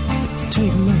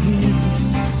 Take my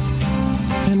hand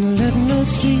and let me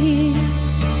sleep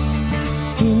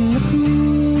in the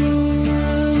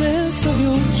coolness of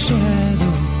your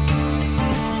shadow,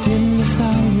 in the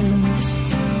silence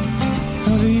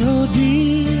of your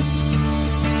deep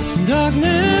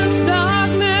darkness,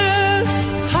 darkness,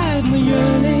 hide my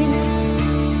yearning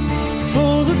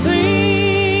for the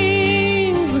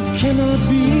things that cannot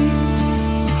be.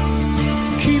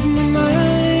 Keep my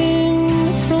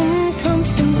mind from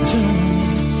constant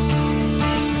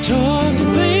turning toward the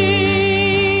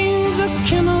things I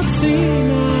cannot see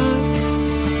now.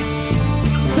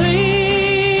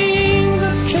 Things I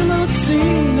cannot see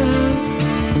now.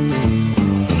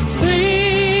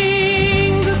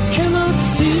 Things I cannot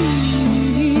see.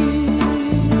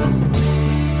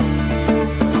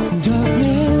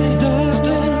 Darkness,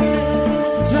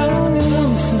 darkness, long and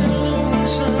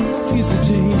lonesome is the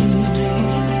day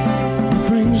that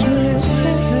brings me.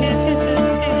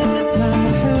 I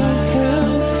have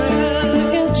felt the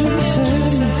edge of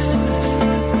sadness.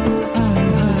 I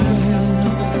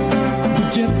have the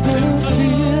depth of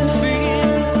fear.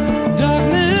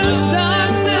 Darkness,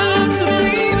 darkness,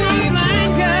 leave me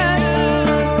blanket.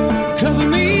 Cover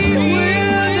me with the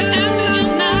endless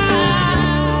night.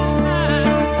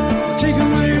 Take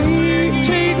away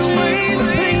the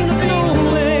pain of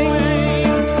knowing.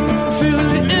 Feel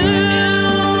the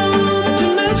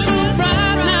emptiness so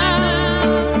bright now.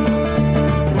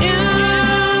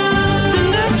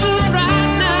 Emptiness so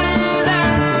bright now.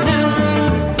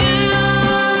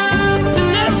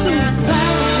 Emptiness so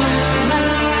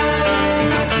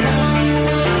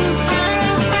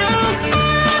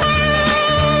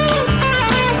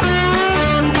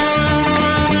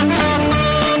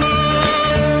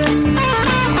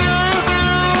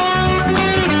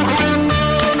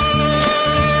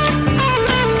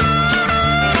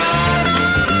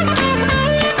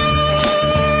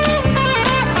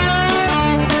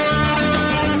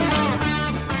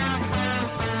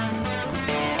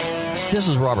This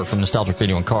is Robert from Nostalgic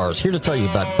Radio and Cars, here to tell you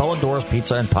about Bellador's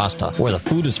Pizza and Pasta, where the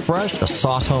food is fresh, the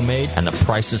sauce homemade, and the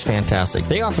price is fantastic.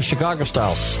 They offer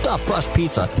Chicago-style stuffed crust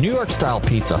pizza, New York-style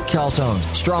pizza, calzones,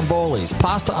 strombolis,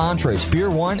 pasta entrees,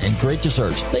 beer, wine, and great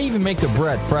desserts. They even make the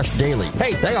bread fresh daily.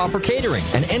 Hey, they offer catering,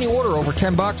 and any order over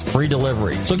 $10, free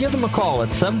delivery. So give them a call at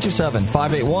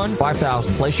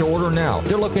 727-581-5000. Place your order now.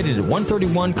 They're located at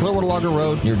 131 Clearwater Largo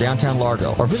Road near downtown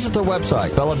Largo, or visit their website,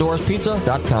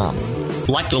 Bellador'sPizza.com.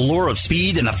 Like the lure of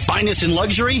speed and the finest in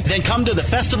luxury? Then come to the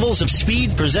Festivals of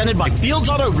Speed presented by Fields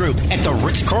Auto Group at the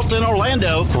Ritz-Carlton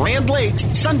Orlando, Grand Lakes,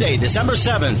 Sunday, December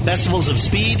 7th. Festivals of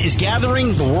Speed is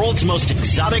gathering the world's most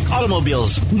exotic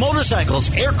automobiles,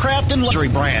 motorcycles, aircraft, and luxury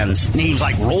brands. Names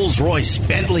like Rolls-Royce,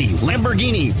 Bentley,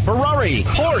 Lamborghini, Ferrari,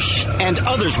 Porsche, and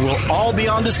others will all be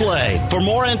on display. For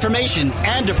more information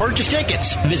and to purchase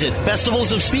tickets, visit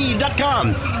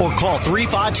festivalsofspeed.com or call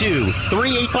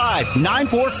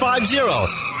 352-385-9450.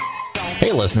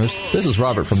 Hey listeners, this is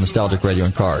Robert from Nostalgic Radio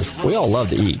and Cars. We all love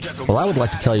to eat. Well, I would like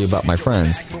to tell you about my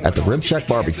friends at the Rib Shack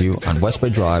Barbecue on West Bay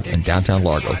Drive in downtown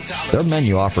Largo. Their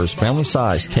menu offers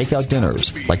family-sized takeout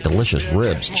dinners like delicious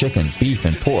ribs, chicken, beef,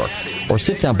 and pork, or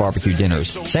sit-down barbecue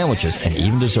dinners, sandwiches, and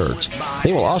even desserts.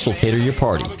 They will also cater your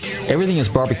party. Everything is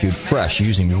barbecued fresh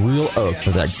using real oak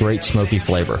for that great smoky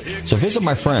flavor. So visit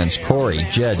my friends Corey,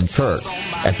 Jed, and Kurt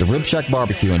at the Rib Shack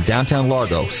Barbecue in downtown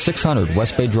Largo, 600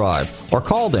 West Bay Drive, or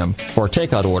call them for a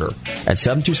takeout order at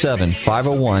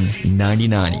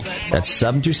 727-501-9090. That's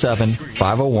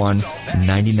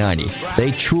 727-501-9090.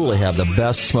 They truly have the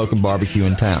best smoking barbecue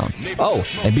in town. Oh,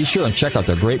 and be sure and check out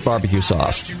their great barbecue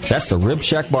sauce. That's the Rib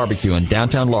Shack Barbecue in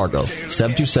downtown Largo,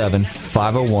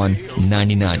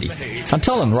 727-501-9090. I'm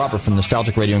telling Robert from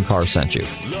Nostalgic Radio and Cars sent you.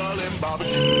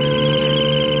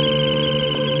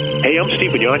 Hey, I'm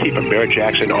Steve Bignanti from Barrett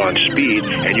Jackson on Speed,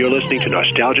 and you're listening to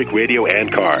Nostalgic Radio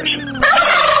and Cars.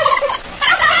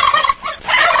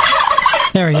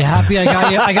 There, are you happy?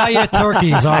 I got you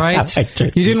turkeys, all right?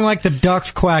 You didn't like the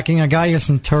ducks quacking. I got you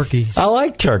some turkeys. I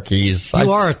like turkeys.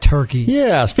 You are a turkey.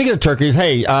 Yeah, speaking of turkeys,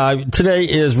 hey, today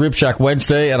is Rib Shack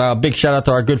Wednesday, and a big shout out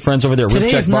to our good friends over there at Rib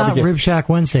Shack Barbecue. Today's not Rib Shack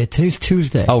Wednesday. Today's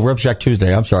Tuesday. Oh, Rib Shack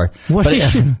Tuesday. I'm sorry. What?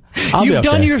 You've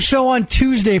done your show on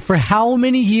Tuesday for how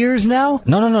many years now?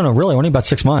 No. Really, only about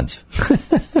 6 months.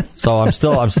 So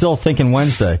I'm still thinking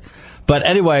Wednesday. But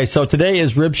anyway, so today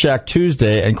is Rib Shack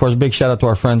Tuesday, and of course, a big shout out to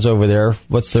our friends over there.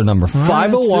 What's their number?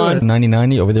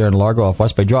 501-9090 over there in Largo off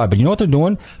West Bay Drive. But you know what they're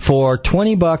doing? For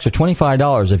 $20 or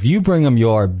 $25, if you bring them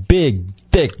your big,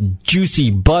 thick,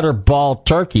 juicy butterball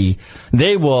turkey,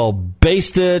 they will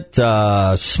baste it,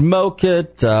 smoke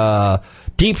it,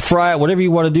 deep fry it, whatever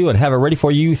you want to do, and have it ready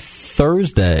for you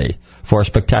Thursday for a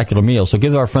spectacular meal. So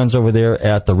give our friends over there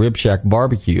at the Rib Shack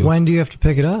Barbecue. When do you have to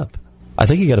pick it up? I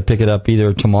think you got to pick it up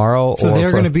either tomorrow or... So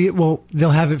they're going to be... Well,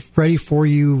 they'll have it ready for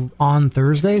you on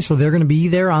Thursday, so they're going to be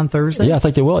there on Thursday? Yeah, I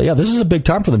think they will. Yeah, this is a big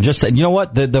time for them. Just, you know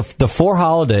what? The 4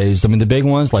 holidays, I mean, the big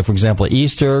ones, like, for example,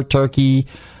 Easter, Turkey,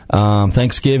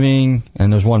 Thanksgiving,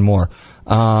 and there's one more.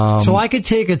 So I could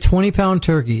take a 20-pound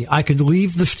turkey. I could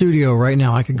leave the studio right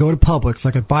now. I could go to Publix.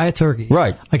 I could buy a turkey.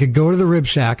 Right. I could go to the Rib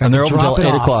Shack. And they're open until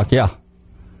 8 o'clock, yeah.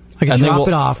 I could drop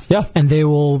it off. Yeah. And they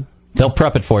will... They'll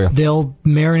prep it for you. They'll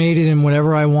marinate it in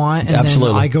whatever I want, and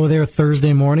Absolutely. then I go there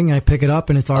Thursday morning, I pick it up,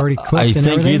 and it's already cooked I and think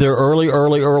everything? either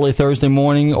early Thursday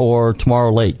morning or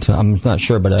tomorrow late. I'm not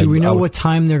sure, but Do we know what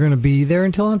time they're going to be there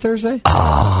until on Thursday?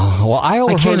 Well,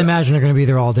 I can't imagine they're going to be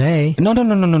there all day. No.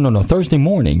 Thursday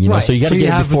morning. You know, so you got to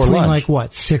get it before between lunch.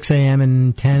 Like 6 a.m.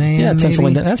 and 10 a.m. Yeah, 10 maybe?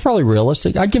 something. That's probably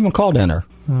realistic. I'd give them a call dinner.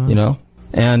 You know.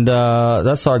 And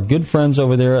that's our good friends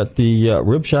over there at the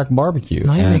Rib Shack Barbecue.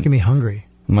 Now you're making me hungry.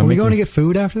 Are we going to get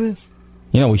food after this?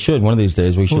 You know, we should. One of these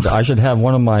days, we should. I should have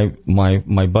one of my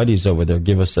buddies over there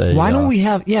give us a... Why don't we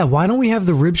have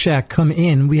the Rib Shack come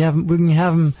in? We can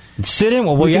have them... Sit in?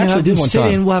 Well, we actually did one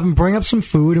time. We'll have them bring up some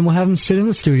food, and we'll have them sit in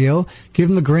the studio, give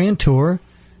them the grand tour.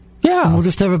 Yeah. And we'll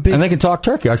just have a big... And they can talk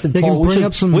turkey. I said, they can bring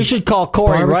up some... We should call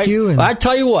Corey, right? I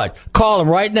tell you what. Call him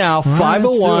right now,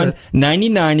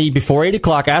 501-9090, before 8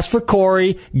 o'clock. Ask for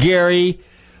Corey, Gary,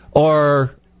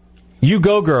 or You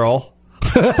Go Girl.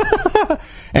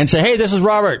 And say, hey, this is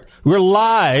Robert. We're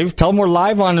live. Tell them we're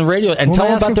live on the radio, and tell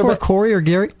them about the Corey or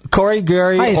Gary. Corey,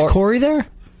 Gary. Hi, is Corey there?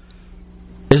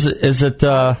 Is it? This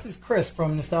is Chris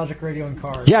from Nostalgic Radio and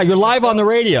Cars. Yeah, you're live on the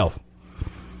radio.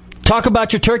 Talk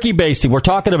about your turkey basting. We're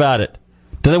talking about it.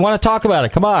 Do they want to talk about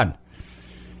it? Come on.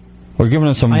 We're giving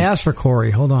them some... I asked for Corey.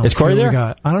 Hold on. Is Corey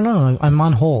there? I don't know. I'm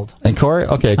on hold. And Corey?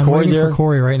 Okay, I'm Corey waiting there? for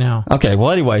Corey right now. Okay,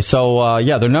 well, anyway, so,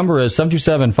 their number is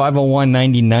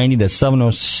 727-501-9090. That's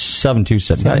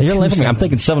 707-277. I'm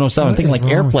thinking 707. I'm thinking like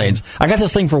airplanes. I got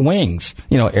this thing for wings.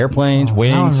 You know, airplanes,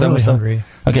 wings. I'm really hungry.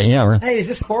 Okay, yeah. Hey, is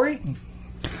this Corey?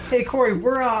 Hey, Corey,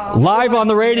 we're... live on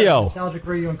the radio. Nostalgic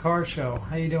Radio and Cars show.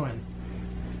 How you doing?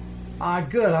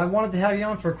 Good. I wanted to have you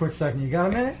on for a quick second. You got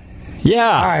a minute? Yeah.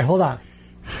 All right, hold on.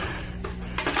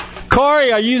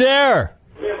 Corey, are you there?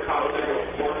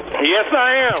 Yes,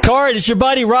 I am. Corey, it's your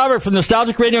buddy Robert from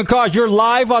Nostalgic Radio and Cars. You're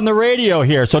live on the radio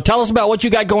here. So tell us about what you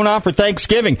got going on for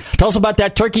Thanksgiving. Tell us about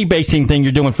that turkey basting thing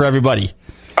you're doing for everybody.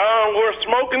 We're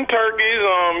smoking turkeys.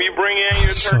 You bring in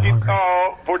your turkey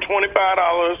call for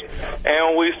 $25,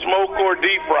 and we smoke or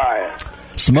deep fry it.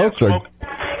 Smoking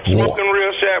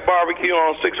Rib Shack Barbecue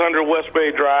on 600 West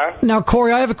Bay Drive. Now,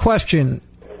 Corey, I have a question.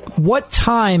 What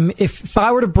time, if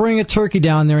I were to bring a turkey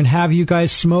down there and have you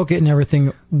guys smoke it and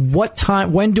everything,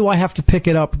 when do I have to pick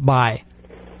it up by?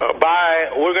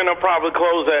 We're going to probably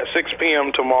close at 6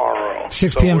 p.m. tomorrow.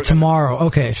 6 p.m. tomorrow.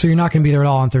 Okay, so you're not going to be there at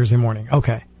all on Thursday morning.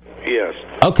 Okay. Yes.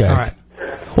 Okay. All right.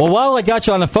 Well, while I got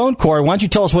you on the phone, Corey, why don't you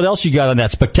tell us what else you got on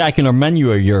that spectacular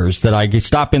menu of yours that I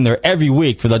stop in there every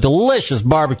week for the delicious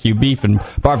barbecue beef and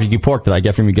barbecue pork that I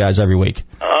get from you guys every week?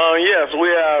 Yes, we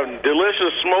have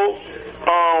delicious smoked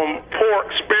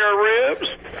pork spare ribs.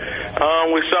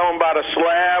 We sell them by the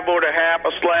slab or the half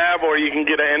a slab, or you can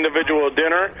get an individual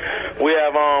dinner. We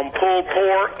have pulled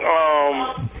pork,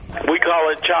 We call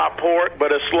it chopped pork,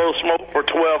 but it's slow smoked for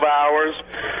 12 hours.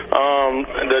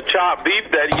 The chopped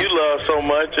beef that you love so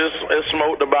much is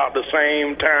smoked about the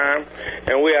same time.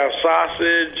 And we have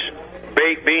sausage,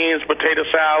 baked beans, potato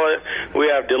salad. We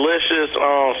have delicious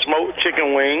smoked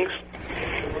chicken wings.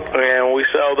 And we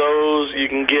sell those. You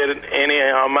can get any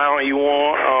amount you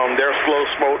want. They're slow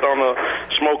smoked on the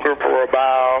smoker for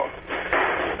about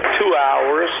 2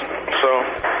 hours. So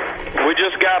we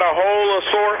just got a whole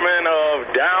assortment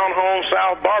of down home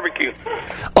South barbecue.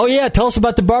 Oh, yeah. Tell us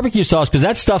about the barbecue sauce, because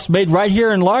that stuff's made right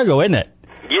here in Largo, isn't it?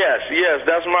 Yes.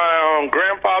 That's my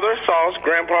grandfather's sauce,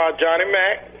 Grandpa Johnny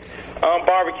Mac.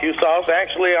 Barbecue sauce.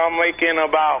 Actually, I'm making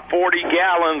about 40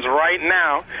 gallons right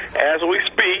now as we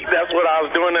speak. That's what I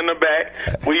was doing in the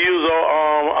back. We use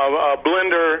a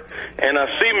blender and a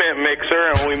cement mixer,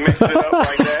 and we mix it up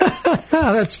like that.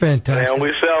 That's fantastic. And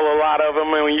we sell a lot of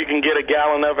them, and you can get a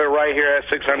gallon of it right here at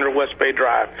 600 West Bay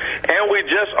Drive. And we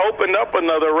just opened up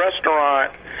another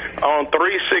restaurant on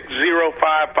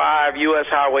 36055 U.S.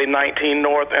 Highway 19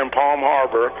 North in Palm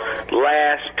Harbor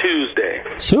last Tuesday.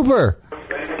 Super.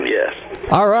 Yes.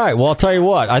 All right. Well, I'll tell you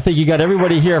what. I think you got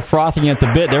everybody here frothing at the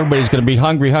bit. Everybody's going to be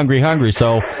hungry.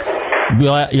 So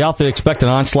you have to expect an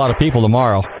onslaught of people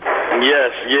tomorrow.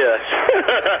 Yes.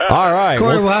 All right.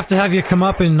 Corey, we'll have to have you come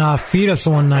up and feed us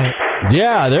one night.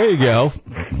 Yeah, there you go.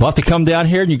 We'll have to come down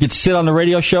here, and you can sit on the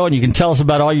radio show, and you can tell us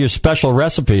about all your special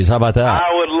recipes. How about that?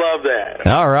 I would love that.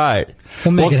 All right.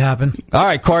 We'll make it happen. All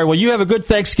right, Corey. Well, you have a good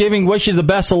Thanksgiving. Wish you the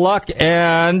best of luck,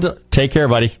 and take care,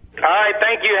 buddy. All right,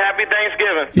 thank you. Happy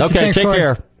Thanksgiving. Okay, Thanks, take Corey.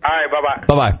 care. All right, bye-bye.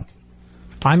 Bye-bye.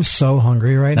 I'm so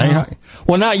hungry right now.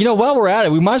 Well, now, while we're at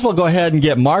it, we might as well go ahead and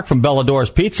get Mark from Bellador's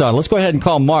Pizza on. Let's go ahead and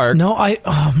call Mark. No,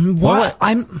 what?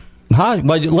 Huh?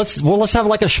 Well, let's have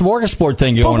like a smorgasbord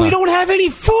thing going on. But we don't have any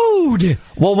food.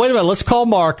 Well, wait a minute. Let's call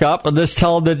Mark up and let's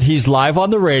tell him that he's live on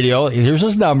the radio. Here's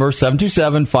his number,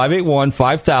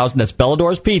 727-581-5000. That's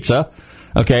Bellador's Pizza.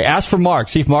 Okay, ask for Mark.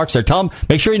 See if Mark's there. Tell him,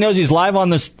 make sure he knows he's live on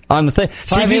the thing.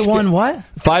 581 what?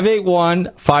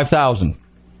 581-5000.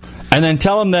 And then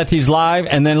tell him that he's live,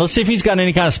 and then let's see if he's got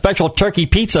any kind of special turkey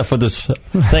pizza for this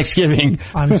Thanksgiving.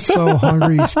 I'm so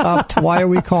hungry. Stop. Why are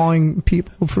we calling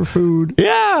people for food?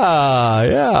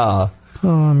 Yeah. Oh,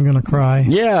 I'm going to cry.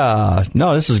 Yeah.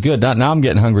 No, this is good. Now I'm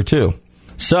getting hungry, too.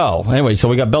 So, anyway,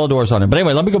 we got Bellador's on it. But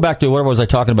anyway, let me go back to what was I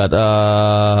talking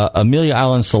about? Amelia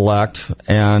Island Select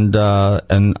and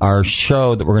our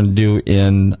show that we're going to do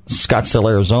in Scottsdale,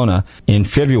 Arizona in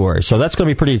February. So that's going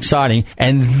to be pretty exciting.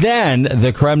 And then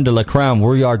the creme de la creme,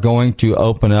 we are going to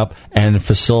open up and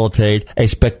facilitate a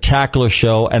spectacular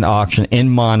show and auction in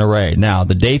Monterey. Now,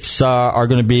 the dates are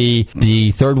going to be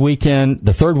between the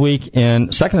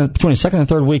second and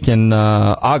third week in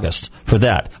August for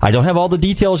that. I don't have all the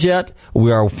details yet.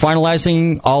 We are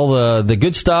finalizing all the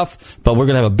good stuff, but we're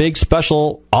going to have a big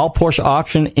special all Porsche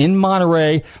auction in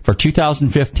Monterey for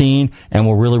 2015, and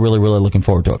we're really, really, really looking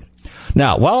forward to it.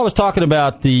 Now, while I was talking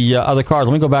about the other cars,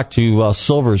 let me go back to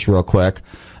Silvers real quick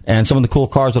and some of the cool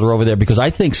cars that are over there, because I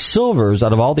think Silvers,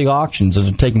 out of all the auctions that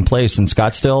are taking place in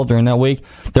Scottsdale during that week,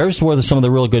 there's where some of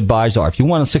the real good buys are. If you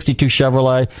want a 62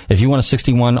 Chevrolet, if you want a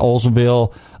 61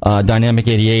 Oldsmobile Dynamic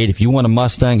 88, if you want a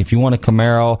Mustang, if you want a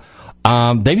Camaro,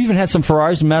 they've even had some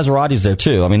Ferraris and Maseratis there,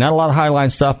 too. I mean, not a lot of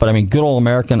Highline stuff, but I mean, good old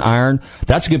American iron.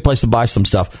 That's a good place to buy some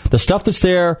stuff. The stuff that's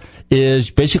there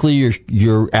is basically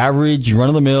your average,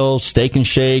 run-of-the-mill, Steak and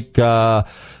Shake,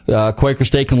 Quaker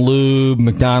Steak and Lube,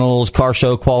 McDonald's, car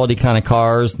show quality kind of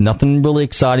cars. Nothing really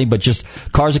exciting, but just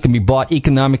cars that can be bought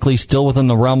economically, still within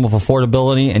the realm of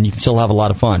affordability, and you can still have a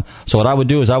lot of fun. So what I would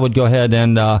do is I would go ahead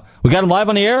and, we got him live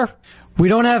on the air? We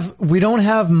don't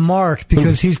have Mark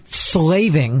because he's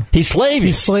slaving. He's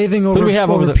slaving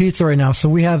over the pizza right now. So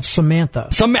we have Samantha.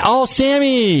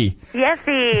 Sammy.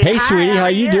 Yesy. Hey, sweetie, how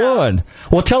you doing?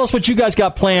 Well, tell us what you guys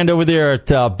got planned over there at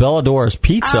Bellador's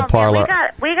Pizza Parlor.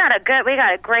 We got a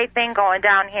great thing going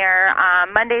down here.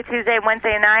 Monday, Tuesday,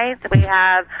 Wednesday nights, we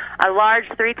have a large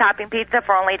 3-topping pizza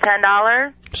for only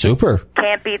 $10. Super.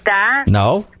 Can't beat that.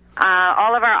 No.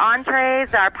 All of our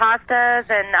entrees, our pastas,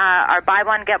 and our buy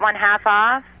one, get one half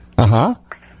off. Uh-huh.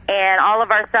 And all of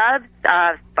our subs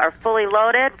are fully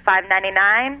loaded,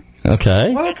 $5.99.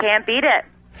 Okay. You can't beat it.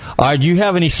 All right, do you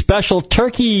have any special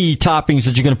turkey toppings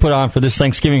that you're going to put on for this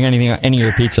Thanksgiving, any of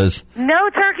your pizzas? No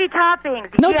turkey toppings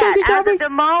yet, as of the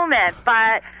moment,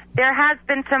 but there has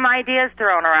been some ideas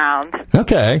thrown around.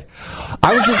 Okay.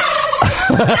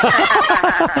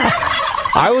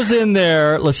 I was in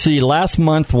there, let's see, last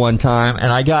month one time,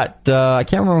 and I got, I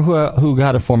can't remember who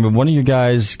got it for me, but one of you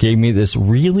guys gave me this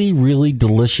really, really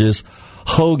delicious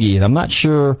hoagie, and I'm not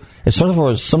sure. It's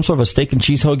some sort of a steak and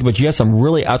cheese hoagie, but you have some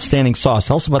really outstanding sauce.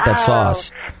 Tell us about that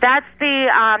sauce. That's the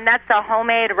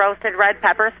homemade roasted red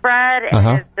pepper spread. It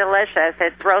is delicious.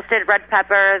 It's roasted red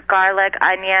peppers, garlic,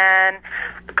 onion,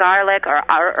 or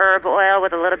herb oil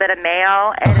with a little bit of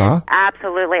mayo, and it's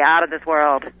absolutely out of this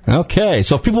world. Okay,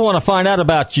 so if people want to find out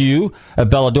about you at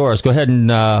Bellador's, go ahead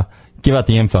and give out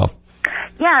the info.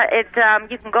 Yeah,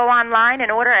 you can go online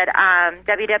and order at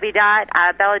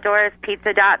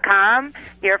www.belladorspizza.com.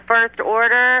 Your first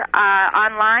order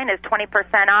online is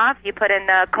 20% off. You put in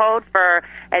the code for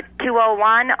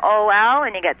 201OL,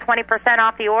 and you get 20%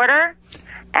 off the order.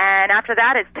 And after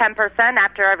that, it's 10%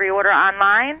 after every order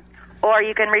online. Or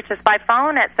you can reach us by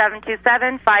phone at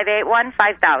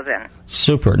 727-581-5000.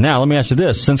 Super. Now, let me ask you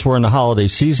this. Since we're in the holiday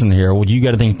season here, would you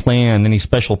got anything planned, any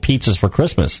special pizzas for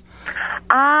Christmas?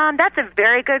 That's a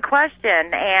very good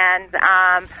question.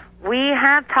 And we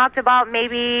have talked about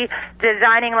maybe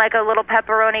designing like a little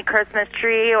pepperoni Christmas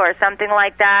tree or something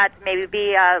like that. Maybe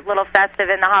be a little festive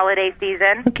in the holiday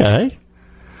season. Okay.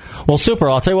 Well, super.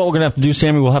 I'll tell you what we're going to have to do,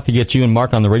 Sammy. We'll have to get you and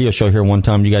Mark on the radio show here one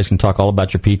time. You guys can talk all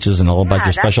about your pizzas and all about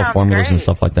your special formulas and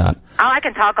stuff like that. Oh, I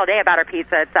can talk all day about our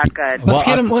pizza. It's that good. Let's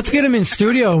get him in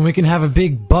studio, and we can have a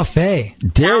big buffet.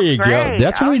 There you go.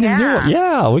 That's what we need to do.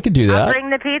 Yeah, we could do that. I'll bring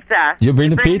the pizza. You'll bring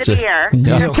the pizza.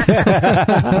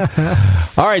 The beer.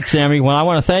 All right, Sammy. Well, I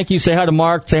want to thank you. Say hi to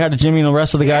Mark. Say hi to Jimmy and the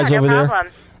rest of the guys over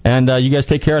there. And you guys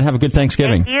take care and have a good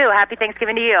Thanksgiving. Thank you. Happy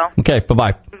Thanksgiving to you. Okay,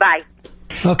 bye-bye. Bye.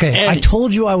 Okay, I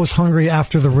told you I was hungry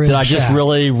after the rib Did I just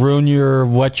really ruin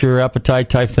your appetite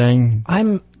type thing?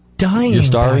 I'm dying. You're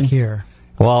starving? Back here.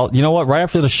 Well, you know what? Right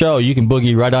after the show, you can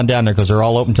boogie right on down there because they're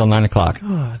all open until 9 o'clock.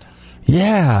 God.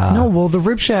 Yeah. No, well, the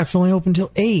Rib Shack's only open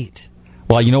till 8.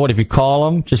 Well, you know what? If you call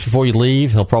him just before you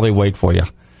leave, he'll probably wait for you.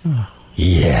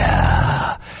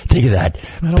 Yeah. Think of that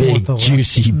big,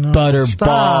 juicy butter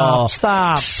ball.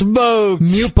 Stop. Smoked.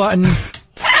 Mute button.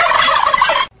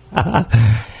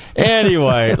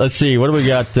 Anyway, let's see. What do we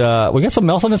got? We got something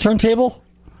else on the turntable?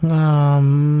 We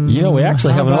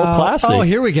actually have an old classic. Oh,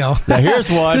 here we go. Now,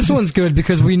 here's one. This one's good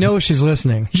because we know she's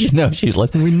listening. You know she's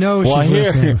listening. We know she's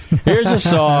listening. Here's a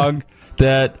song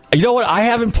that, you know what? I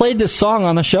haven't played this song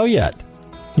on the show yet.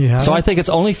 So I think it's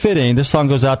only fitting. This song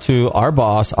goes out to our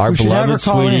boss, our beloved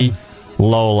sweetie,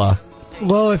 Lola.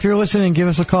 Lola, if you're listening, give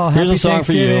us a call. Here's Happy a song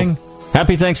Thanksgiving. for you.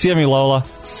 Happy Thanksgiving, Lola.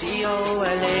 She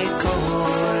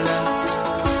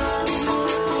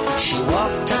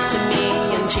walked up to me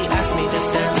and she asked me to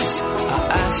dance. I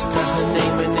asked her her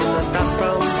name and in a dark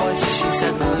brown voice she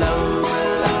said hello.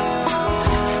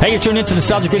 Hey, you're tuned into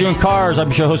Nostalgic Radio and Cars. I'm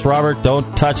your show host, Robert.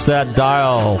 Don't touch that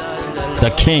dial.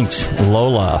 The Kinks,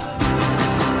 Lola.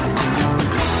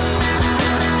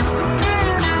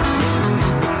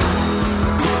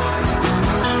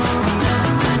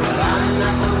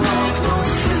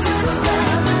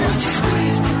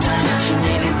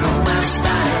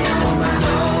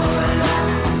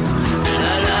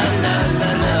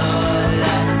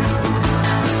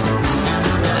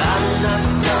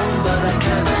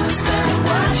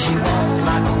 She walked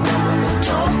like a woman and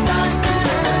talked like a man.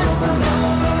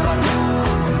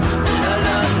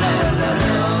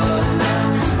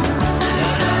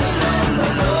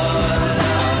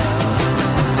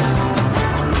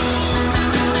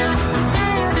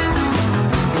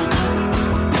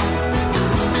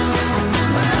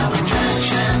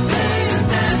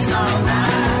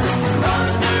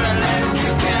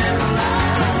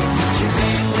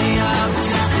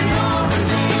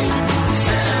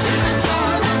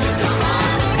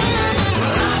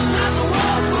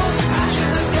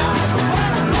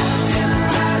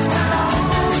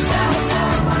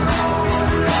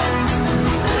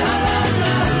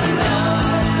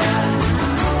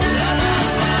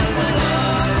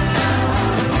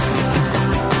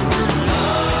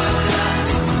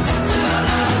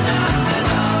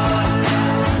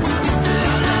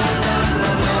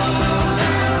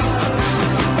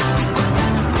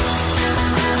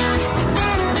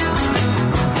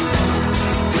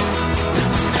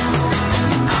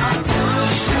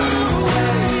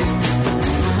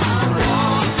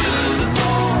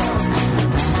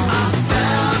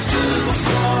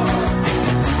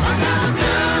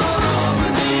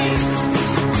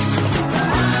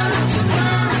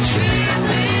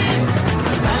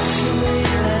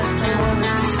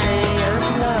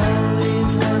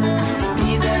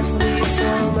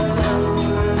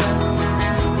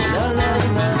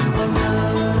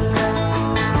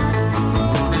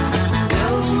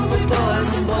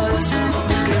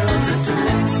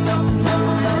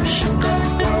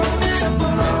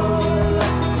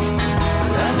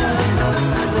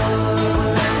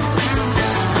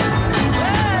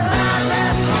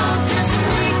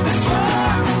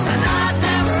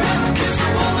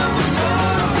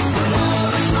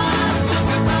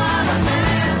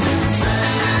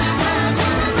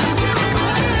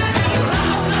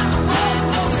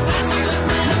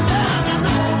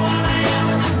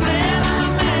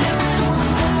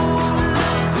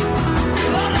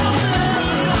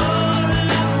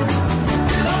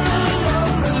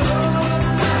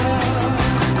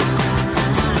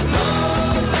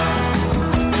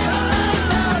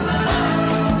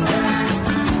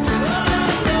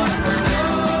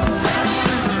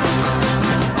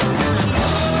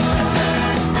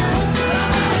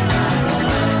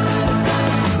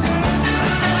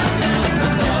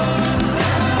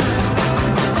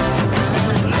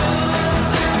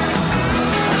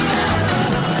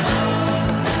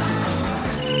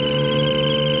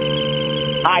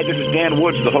 Hi, this is Dan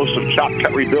Woods, the host of Chop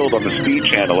Cut Rebuild on the Speed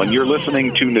Channel, and you're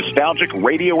listening to Nostalgic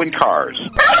Radio and Cars.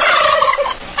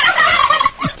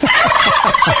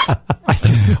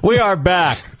 We are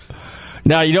back.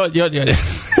 Now, the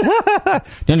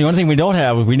only thing we don't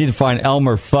have is we need to find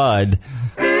Elmer Fudd.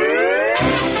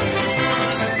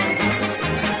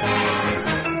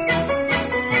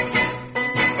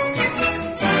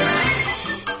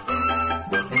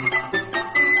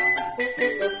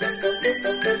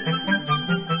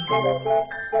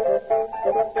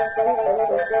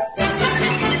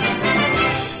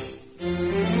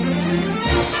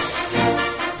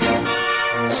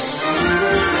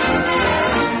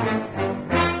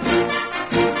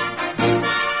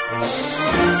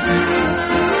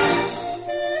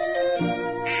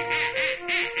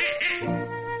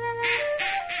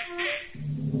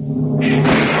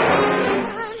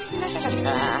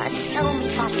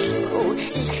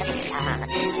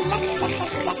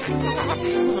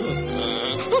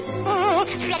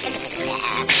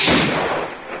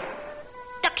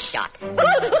 Duck shot.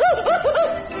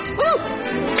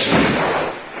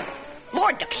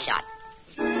 More duck shot.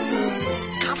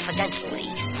 Confidentially,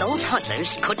 those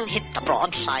hunters couldn't hit the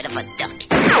broadside of a duck.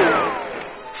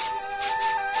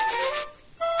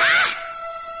 Ah!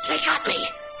 They got me.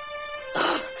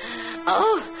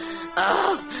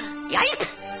 Yipe!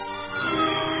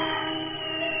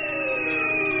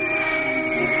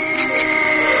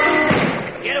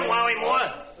 Get him, Wowie Moore.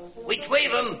 We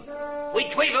tweave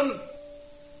him.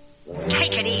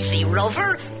 Take it easy,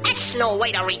 Rover. That's no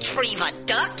way to retrieve a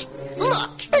duck.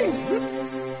 Look.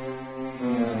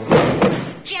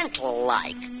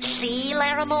 Gentle-like. See,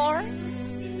 Larimore?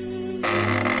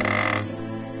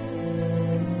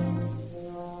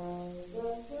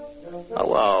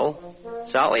 Hello.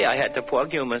 Sorry I had to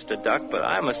plug you, Mr. Duck, but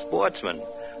I'm a sportsman.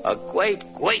 A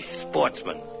great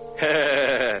sportsman.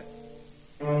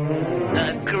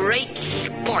 A great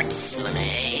sportsman,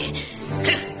 eh?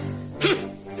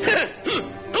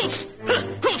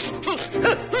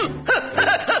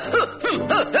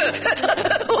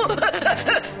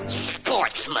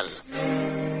 Sportsman.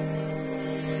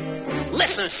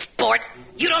 Listen, sport,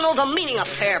 you don't know the meaning of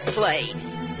fair play.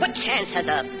 What chance has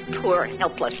a poor,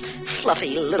 helpless,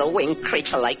 fluffy little winged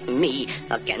creature like me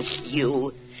against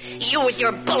you? You with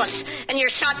your bullets, and your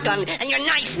shotgun, and your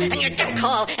knife, and your duck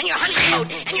call, and your hunting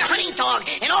coat, and your hunting dog,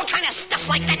 and all kind of stuff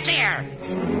like that there.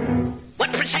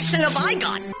 What protection have I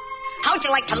got? How'd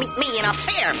you like to meet me in a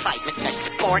fair fight, Mr.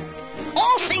 Sport?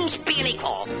 All things being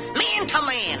equal, man to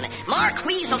man,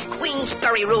 Marquis of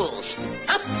Queensberry rules.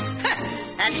 Huh?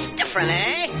 That's different,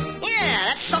 eh? Yeah,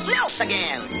 that's something else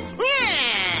again.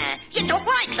 Yeah, you don't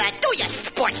like that, do you,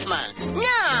 sportsman? No.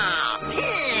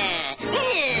 Yeah.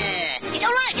 You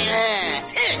don't like it?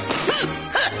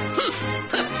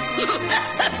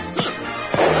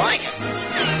 Like it.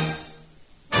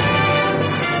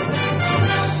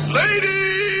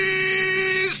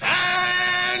 Ladies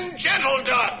and gentle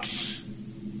ducks,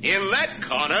 in that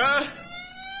corner...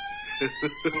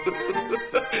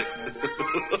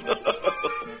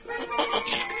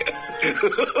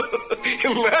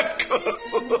 In that corner...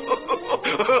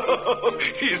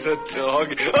 He's a dog.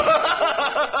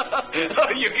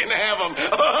 You can have him.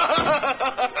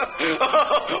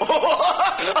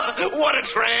 What a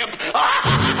tramp.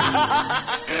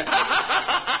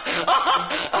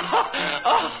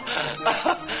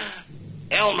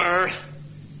 Elmer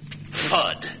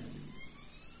Fudd.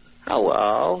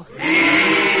 Hello.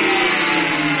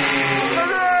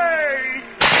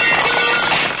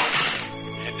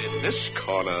 And in this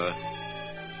corner,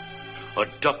 a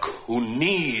duck who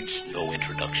needs no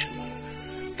introduction.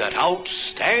 That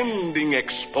outstanding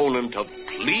exponent of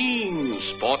clean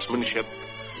sportsmanship.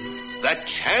 That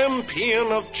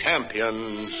champion of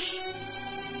champions.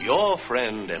 Your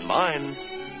friend and mine.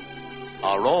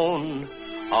 Our own,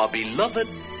 our beloved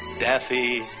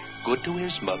Daffy, good to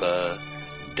his mother,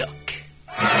 Duck.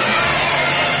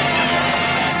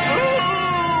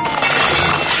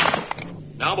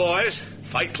 Now, boys,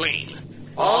 fight clean.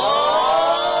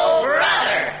 Oh,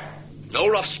 brother! No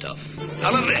rough stuff.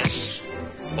 None of this.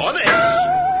 Or this.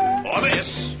 Or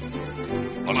this.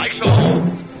 Or like so.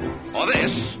 Or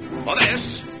this. Or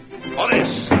this. Or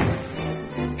this.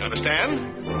 You understand?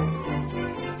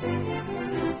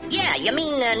 Yeah, you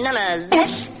mean none of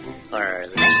this? Or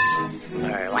this?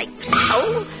 Or like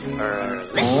so? Or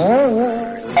this?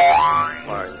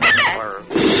 Or this?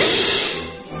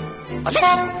 Or this?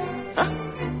 Huh?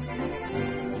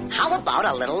 How about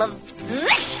a little of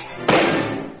this?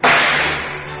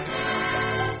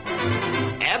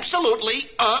 Absolutely,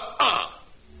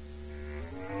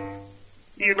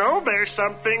 You know, there's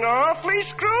something awfully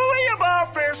screwy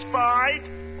about this fight,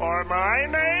 or my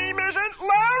name isn't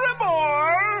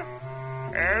Larimore.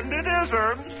 And it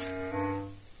isn't.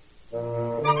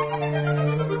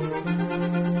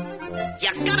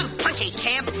 You got him, Punky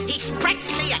Champ. He's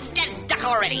practically a dead duck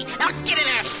already. Now get in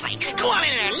there and fight. Go on in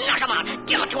there and knock him out.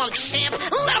 Give it to him, Champ.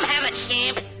 Let him have it,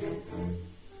 Champ.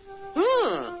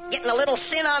 Getting a little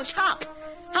sin on top.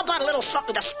 How about a little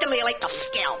something to stimulate the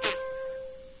scalp?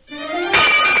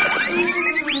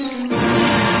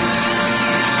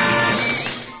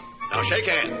 Now shake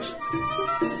hands.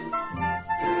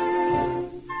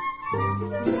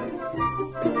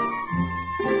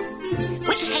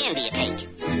 Which hand do you take?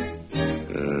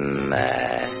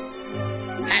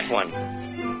 That one.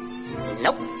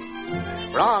 Nope.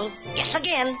 Wrong. Guess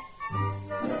again.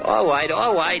 All right.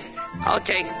 I'll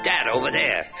take that over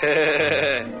there.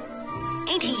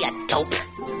 Ain't he a dope?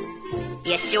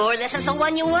 You sure this is the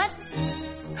one you want?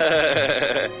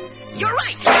 You're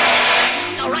right.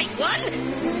 The right one.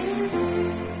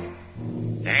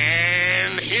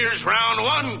 And here's round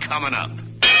one coming up.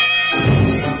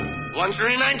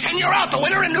 139.10, you're out. The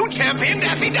winner and new champion,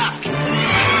 Daffy Duck.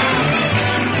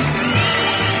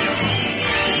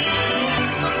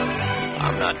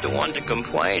 I'm not the one to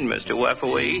complain, Mr.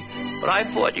 Weffery, but I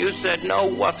thought you said no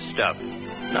wuff stuff.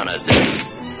 None of this,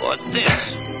 or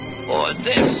this, or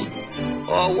this,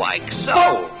 or like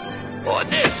so, or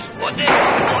this, or this,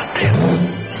 or this.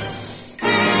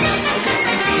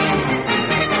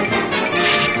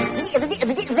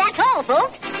 That's all,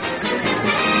 folks.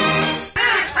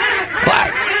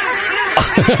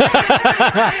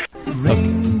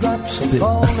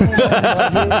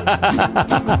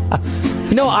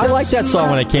 You know, I like that song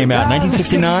when it came out,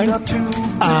 1969.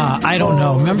 I don't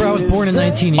know. Remember, I was born in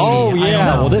 1980. Oh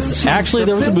yeah. Well, this actually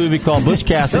there was a movie called Butch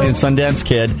Cassidy and Sundance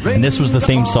Kid, and this was the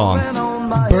same song.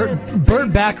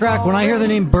 Burt Bacharach. When I hear the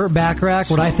name Burt Bacharach,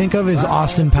 what I think of is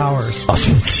Austin Powers.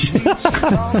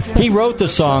 He wrote the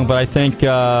song, but I think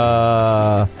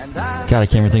God, I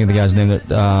can't even think of the guy's name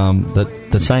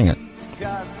that sang it.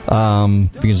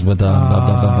 Because with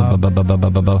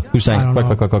who sang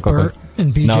it? Quick. Burt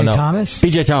and B.J. Thomas.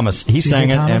 B.J. Thomas. He sang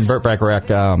it, and Burt Bacharach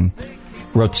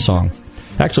wrote the song.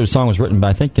 Actually, the song was written,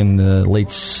 I think, in the late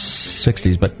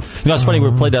 60s. But you know, it's funny.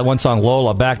 We played that one song,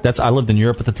 Lola, back. I lived in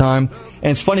Europe at the time,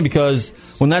 and it's funny because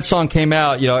when that song came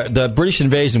out, you know, the British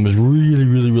invasion was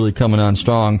really coming on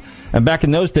strong. And back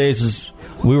in those days,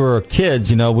 we were kids.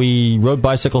 You know, we rode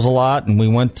bicycles a lot, and we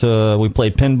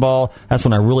played pinball. That's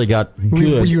when I really got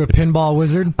good. Were you a pinball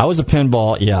wizard? I was a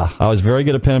pinball. Yeah, I was very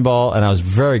good at pinball, and I was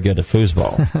very good at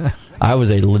foosball. I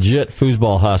was a legit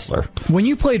foosball hustler. When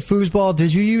you played foosball,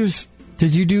 did you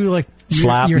do like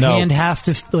slap? Your no. hand has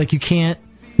to you can't.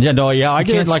 Yeah, no, yeah, I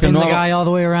did like a normal. The guy all the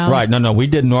way around. Right, no, we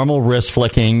did normal wrist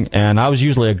flicking, and I was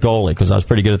usually a goalie because I was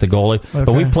pretty good at the goalie. Okay.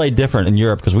 But we played different in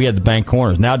Europe because we had the bank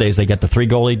corners. Nowadays they get the 3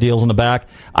 goalie deals in the back.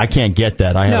 I can't get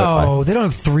that. They don't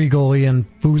have 3 goalie in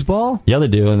foosball. Yeah, they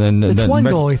do, and then it's 1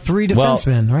 goalie, 3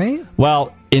 defensemen, right?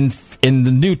 Well, in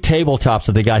the new tabletops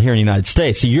that they got here in the United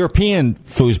States, the European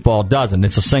foosball doesn't.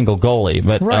 It's a single goalie.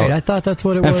 But right, I thought that's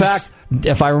what it was. In fact,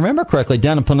 if I remember correctly,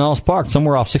 down in Pinellas Park,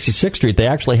 somewhere off 66th Street, they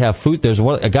actually have there's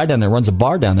a guy down there who runs a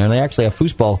bar down there, and they actually have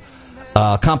foosball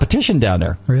competition down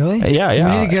there. Really? Yeah.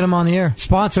 We need to get him on the air.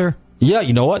 Sponsor. Yeah,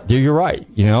 you know what? You're right.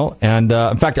 You know, and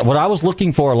in fact, what I was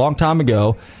looking for a long time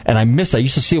ago, and I missed. I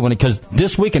used to see it because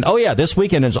this weekend. Oh yeah, this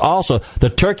weekend is also the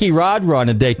Turkey Rod Run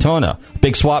in Daytona.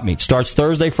 Big swap meet starts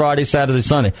Thursday, Friday, Saturday,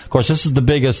 Sunday. Of course, this is the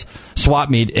biggest swap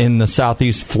meet in the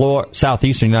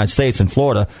southeastern United States in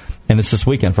Florida, and it's this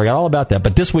weekend. Forgot all about that.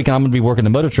 But this weekend I'm going to be working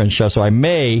the Motor Trend show, so I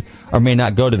may or may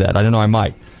not go to that. I don't know. I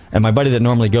might. And my buddy that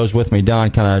normally goes with me,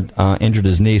 Don, kind of injured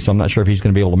his knee, so I'm not sure if he's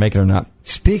going to be able to make it or not.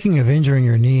 Speaking of injuring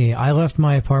your knee, I left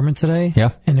my apartment today,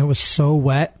 and it was so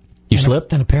wet. You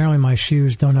slipped? And apparently my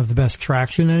shoes don't have the best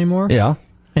traction anymore. Yeah.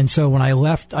 And so when I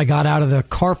left, I got out of the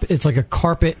carpet. It's like a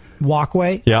carpet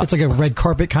walkway. Yeah. It's like a red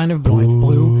carpet kind of, but when it's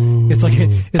blue. It's like a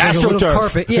little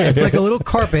carpet. Yeah, it's like a little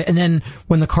carpet. And then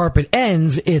when the carpet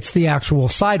ends, it's the actual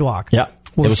sidewalk. Yeah.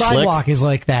 Well, the sidewalk is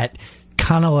like that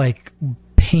kind of like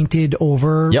painted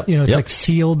over, it's like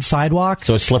sealed sidewalk.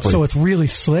 So it's slippery. So it's really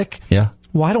slick. Yeah.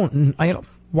 Why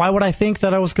would I think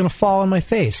that I was going to fall on my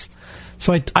face?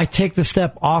 So I take the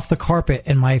step off the carpet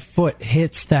and my foot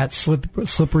hits that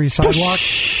slippery sidewalk,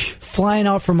 flying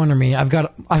out from under me. I've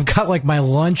got like my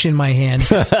lunch in my hand,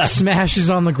 smashes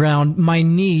on the ground. My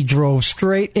knee drove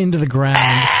straight into the ground.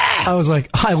 I was like,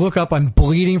 I look up, I'm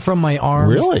bleeding from my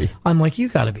arms. Really? I'm like, you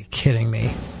got to be kidding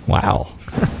me. Wow.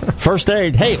 First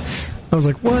aid. Hey. I was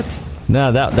like, what? No,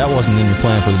 that wasn't in your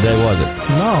plan for the day, was it?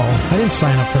 No, I didn't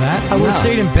sign up for that. I would have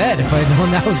stayed in bed if I had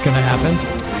known that was going to happen.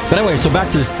 But anyway, so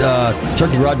back to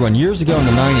Turkey Rod Run. Years ago in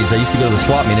the 90s, I used to go to the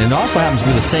swap meet, and it also happens to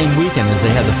be the same weekend as they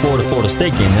had the Florida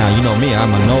State game. Now, you know me,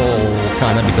 I'm a Knoll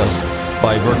kind of, because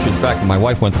by virtue of the fact that my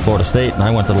wife went to Florida State and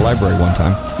I went to the library one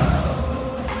time.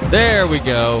 There we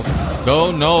go.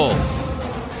 Go Knoll.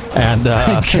 And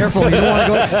careful, you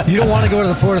don't want to go to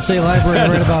the Florida State Library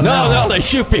right about now. No, they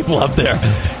shoot people up there.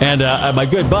 And my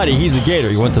good buddy, he's a Gator.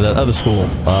 He went to that other school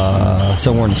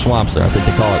somewhere in the swamps there. I think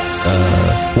they call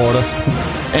it Florida.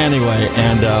 Anyway,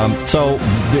 and so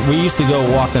we used to go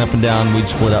walking up and down. We'd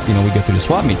split up, we'd go through the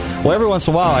swap meet. Well, every once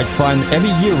in a while, I'd find, every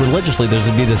year religiously, there's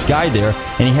to be this guy there,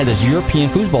 and he had this European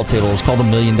foosball table. It was called the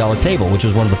 $1 Million Table, which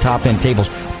was one of the top-end tables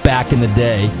back in the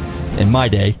day, in my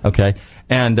day, okay?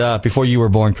 And before you were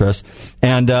born, Chris.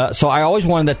 And so I always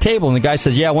wanted that table. And the guy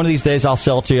says, yeah, one of these days I'll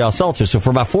sell it to you, I'll sell it to you. So for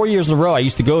about 4 years in a row, I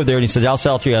used to go there, and he says, I'll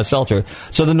sell it to you, I'll sell it to you.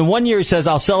 So then the 1 year he says,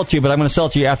 I'll sell it to you, but I'm going to sell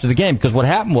it to you after the game. Because what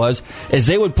happened is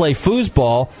they would play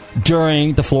foosball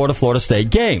during the Florida State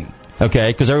game. Okay?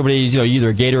 Because everybody's, either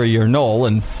a Gator or you're a Knoll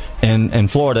in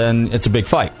Florida, and it's a big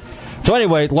fight. So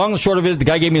anyway, long and short of it, the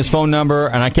guy gave me his phone number,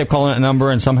 and I kept calling that number,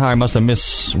 and somehow I must have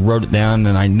miswrote it down,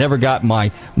 and I never got my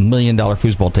 $1 million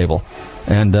foosball table.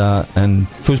 And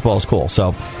foosball is cool.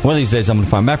 So one of these days I'm going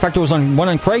to find. Matter of fact, it was on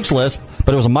Craigslist,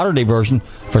 but it was a modern day version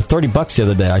for $30 the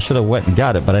other day. I should have went and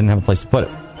got it, but I didn't have a place to put it.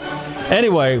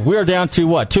 Anyway, we are down to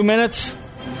what? 2 minutes?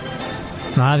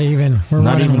 Not even. We're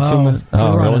Not running even low. 2 minutes.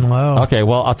 We're running low. Okay,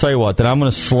 well, I'll tell you what. Then I'm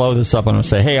going to slow this up. I'm going to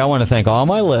say, hey, I want to thank all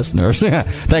my listeners.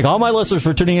 Thank all my listeners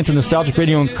for tuning into Nostalgic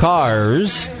Radio and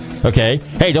Cars. Okay.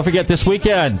 Hey, don't forget this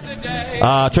weekend,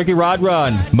 Turkey Rod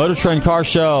Run, Motor Trend Car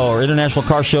Show, or International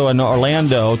Car Show in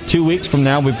Orlando. 2 weeks from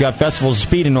now, we've got Festivals of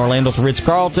Speed in Orlando at the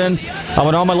Ritz-Carlton. I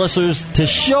want all my listeners to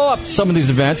show up to some of these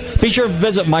events. Be sure to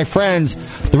visit my friends,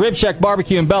 the Rib Shack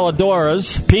Barbecue and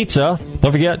Belladora's Pizza.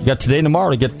 Don't forget, you got today and tomorrow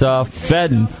to get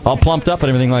fed and all plumped up and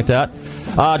everything like that.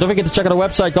 Don't forget to check out our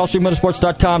website,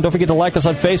 GulfstreamMotorsports.com. Don't forget to like us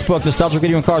on Facebook, Nostalgic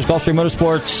Radio and Cars, Gulfstream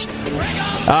Motorsports.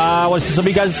 I want to see some of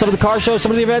you guys at some of the car shows,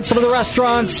 some of the events, some of the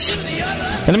restaurants.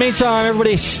 In the meantime,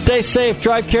 everybody stay safe,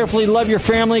 drive carefully, love your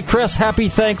family. Chris, happy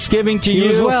Thanksgiving to you.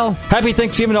 You as well. Happy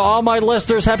Thanksgiving to all my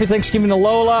listeners. Happy Thanksgiving to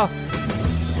Lola.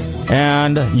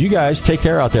 And you guys take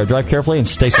care out there. Drive carefully and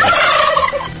stay safe.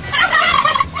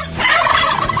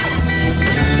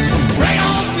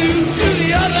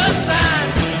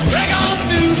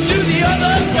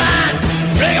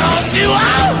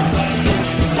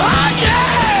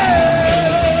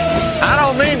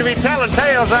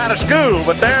 Tales out of school,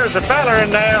 but there's a feller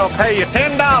in there who'll pay you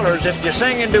 $10 if you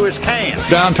sing into his can.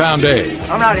 Downtown Dave.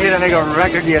 I'm not here to make a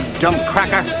record, you dumb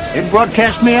cracker. It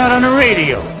broadcast me out on the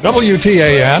radio.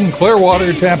 WTAN,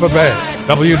 Clearwater, Tampa Bay.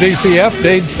 WDCF,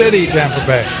 Dade City, Tampa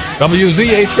Bay.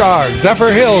 WZHR,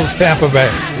 Zephyr Hills, Tampa Bay.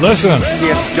 Listen.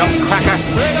 You dumb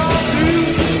cracker.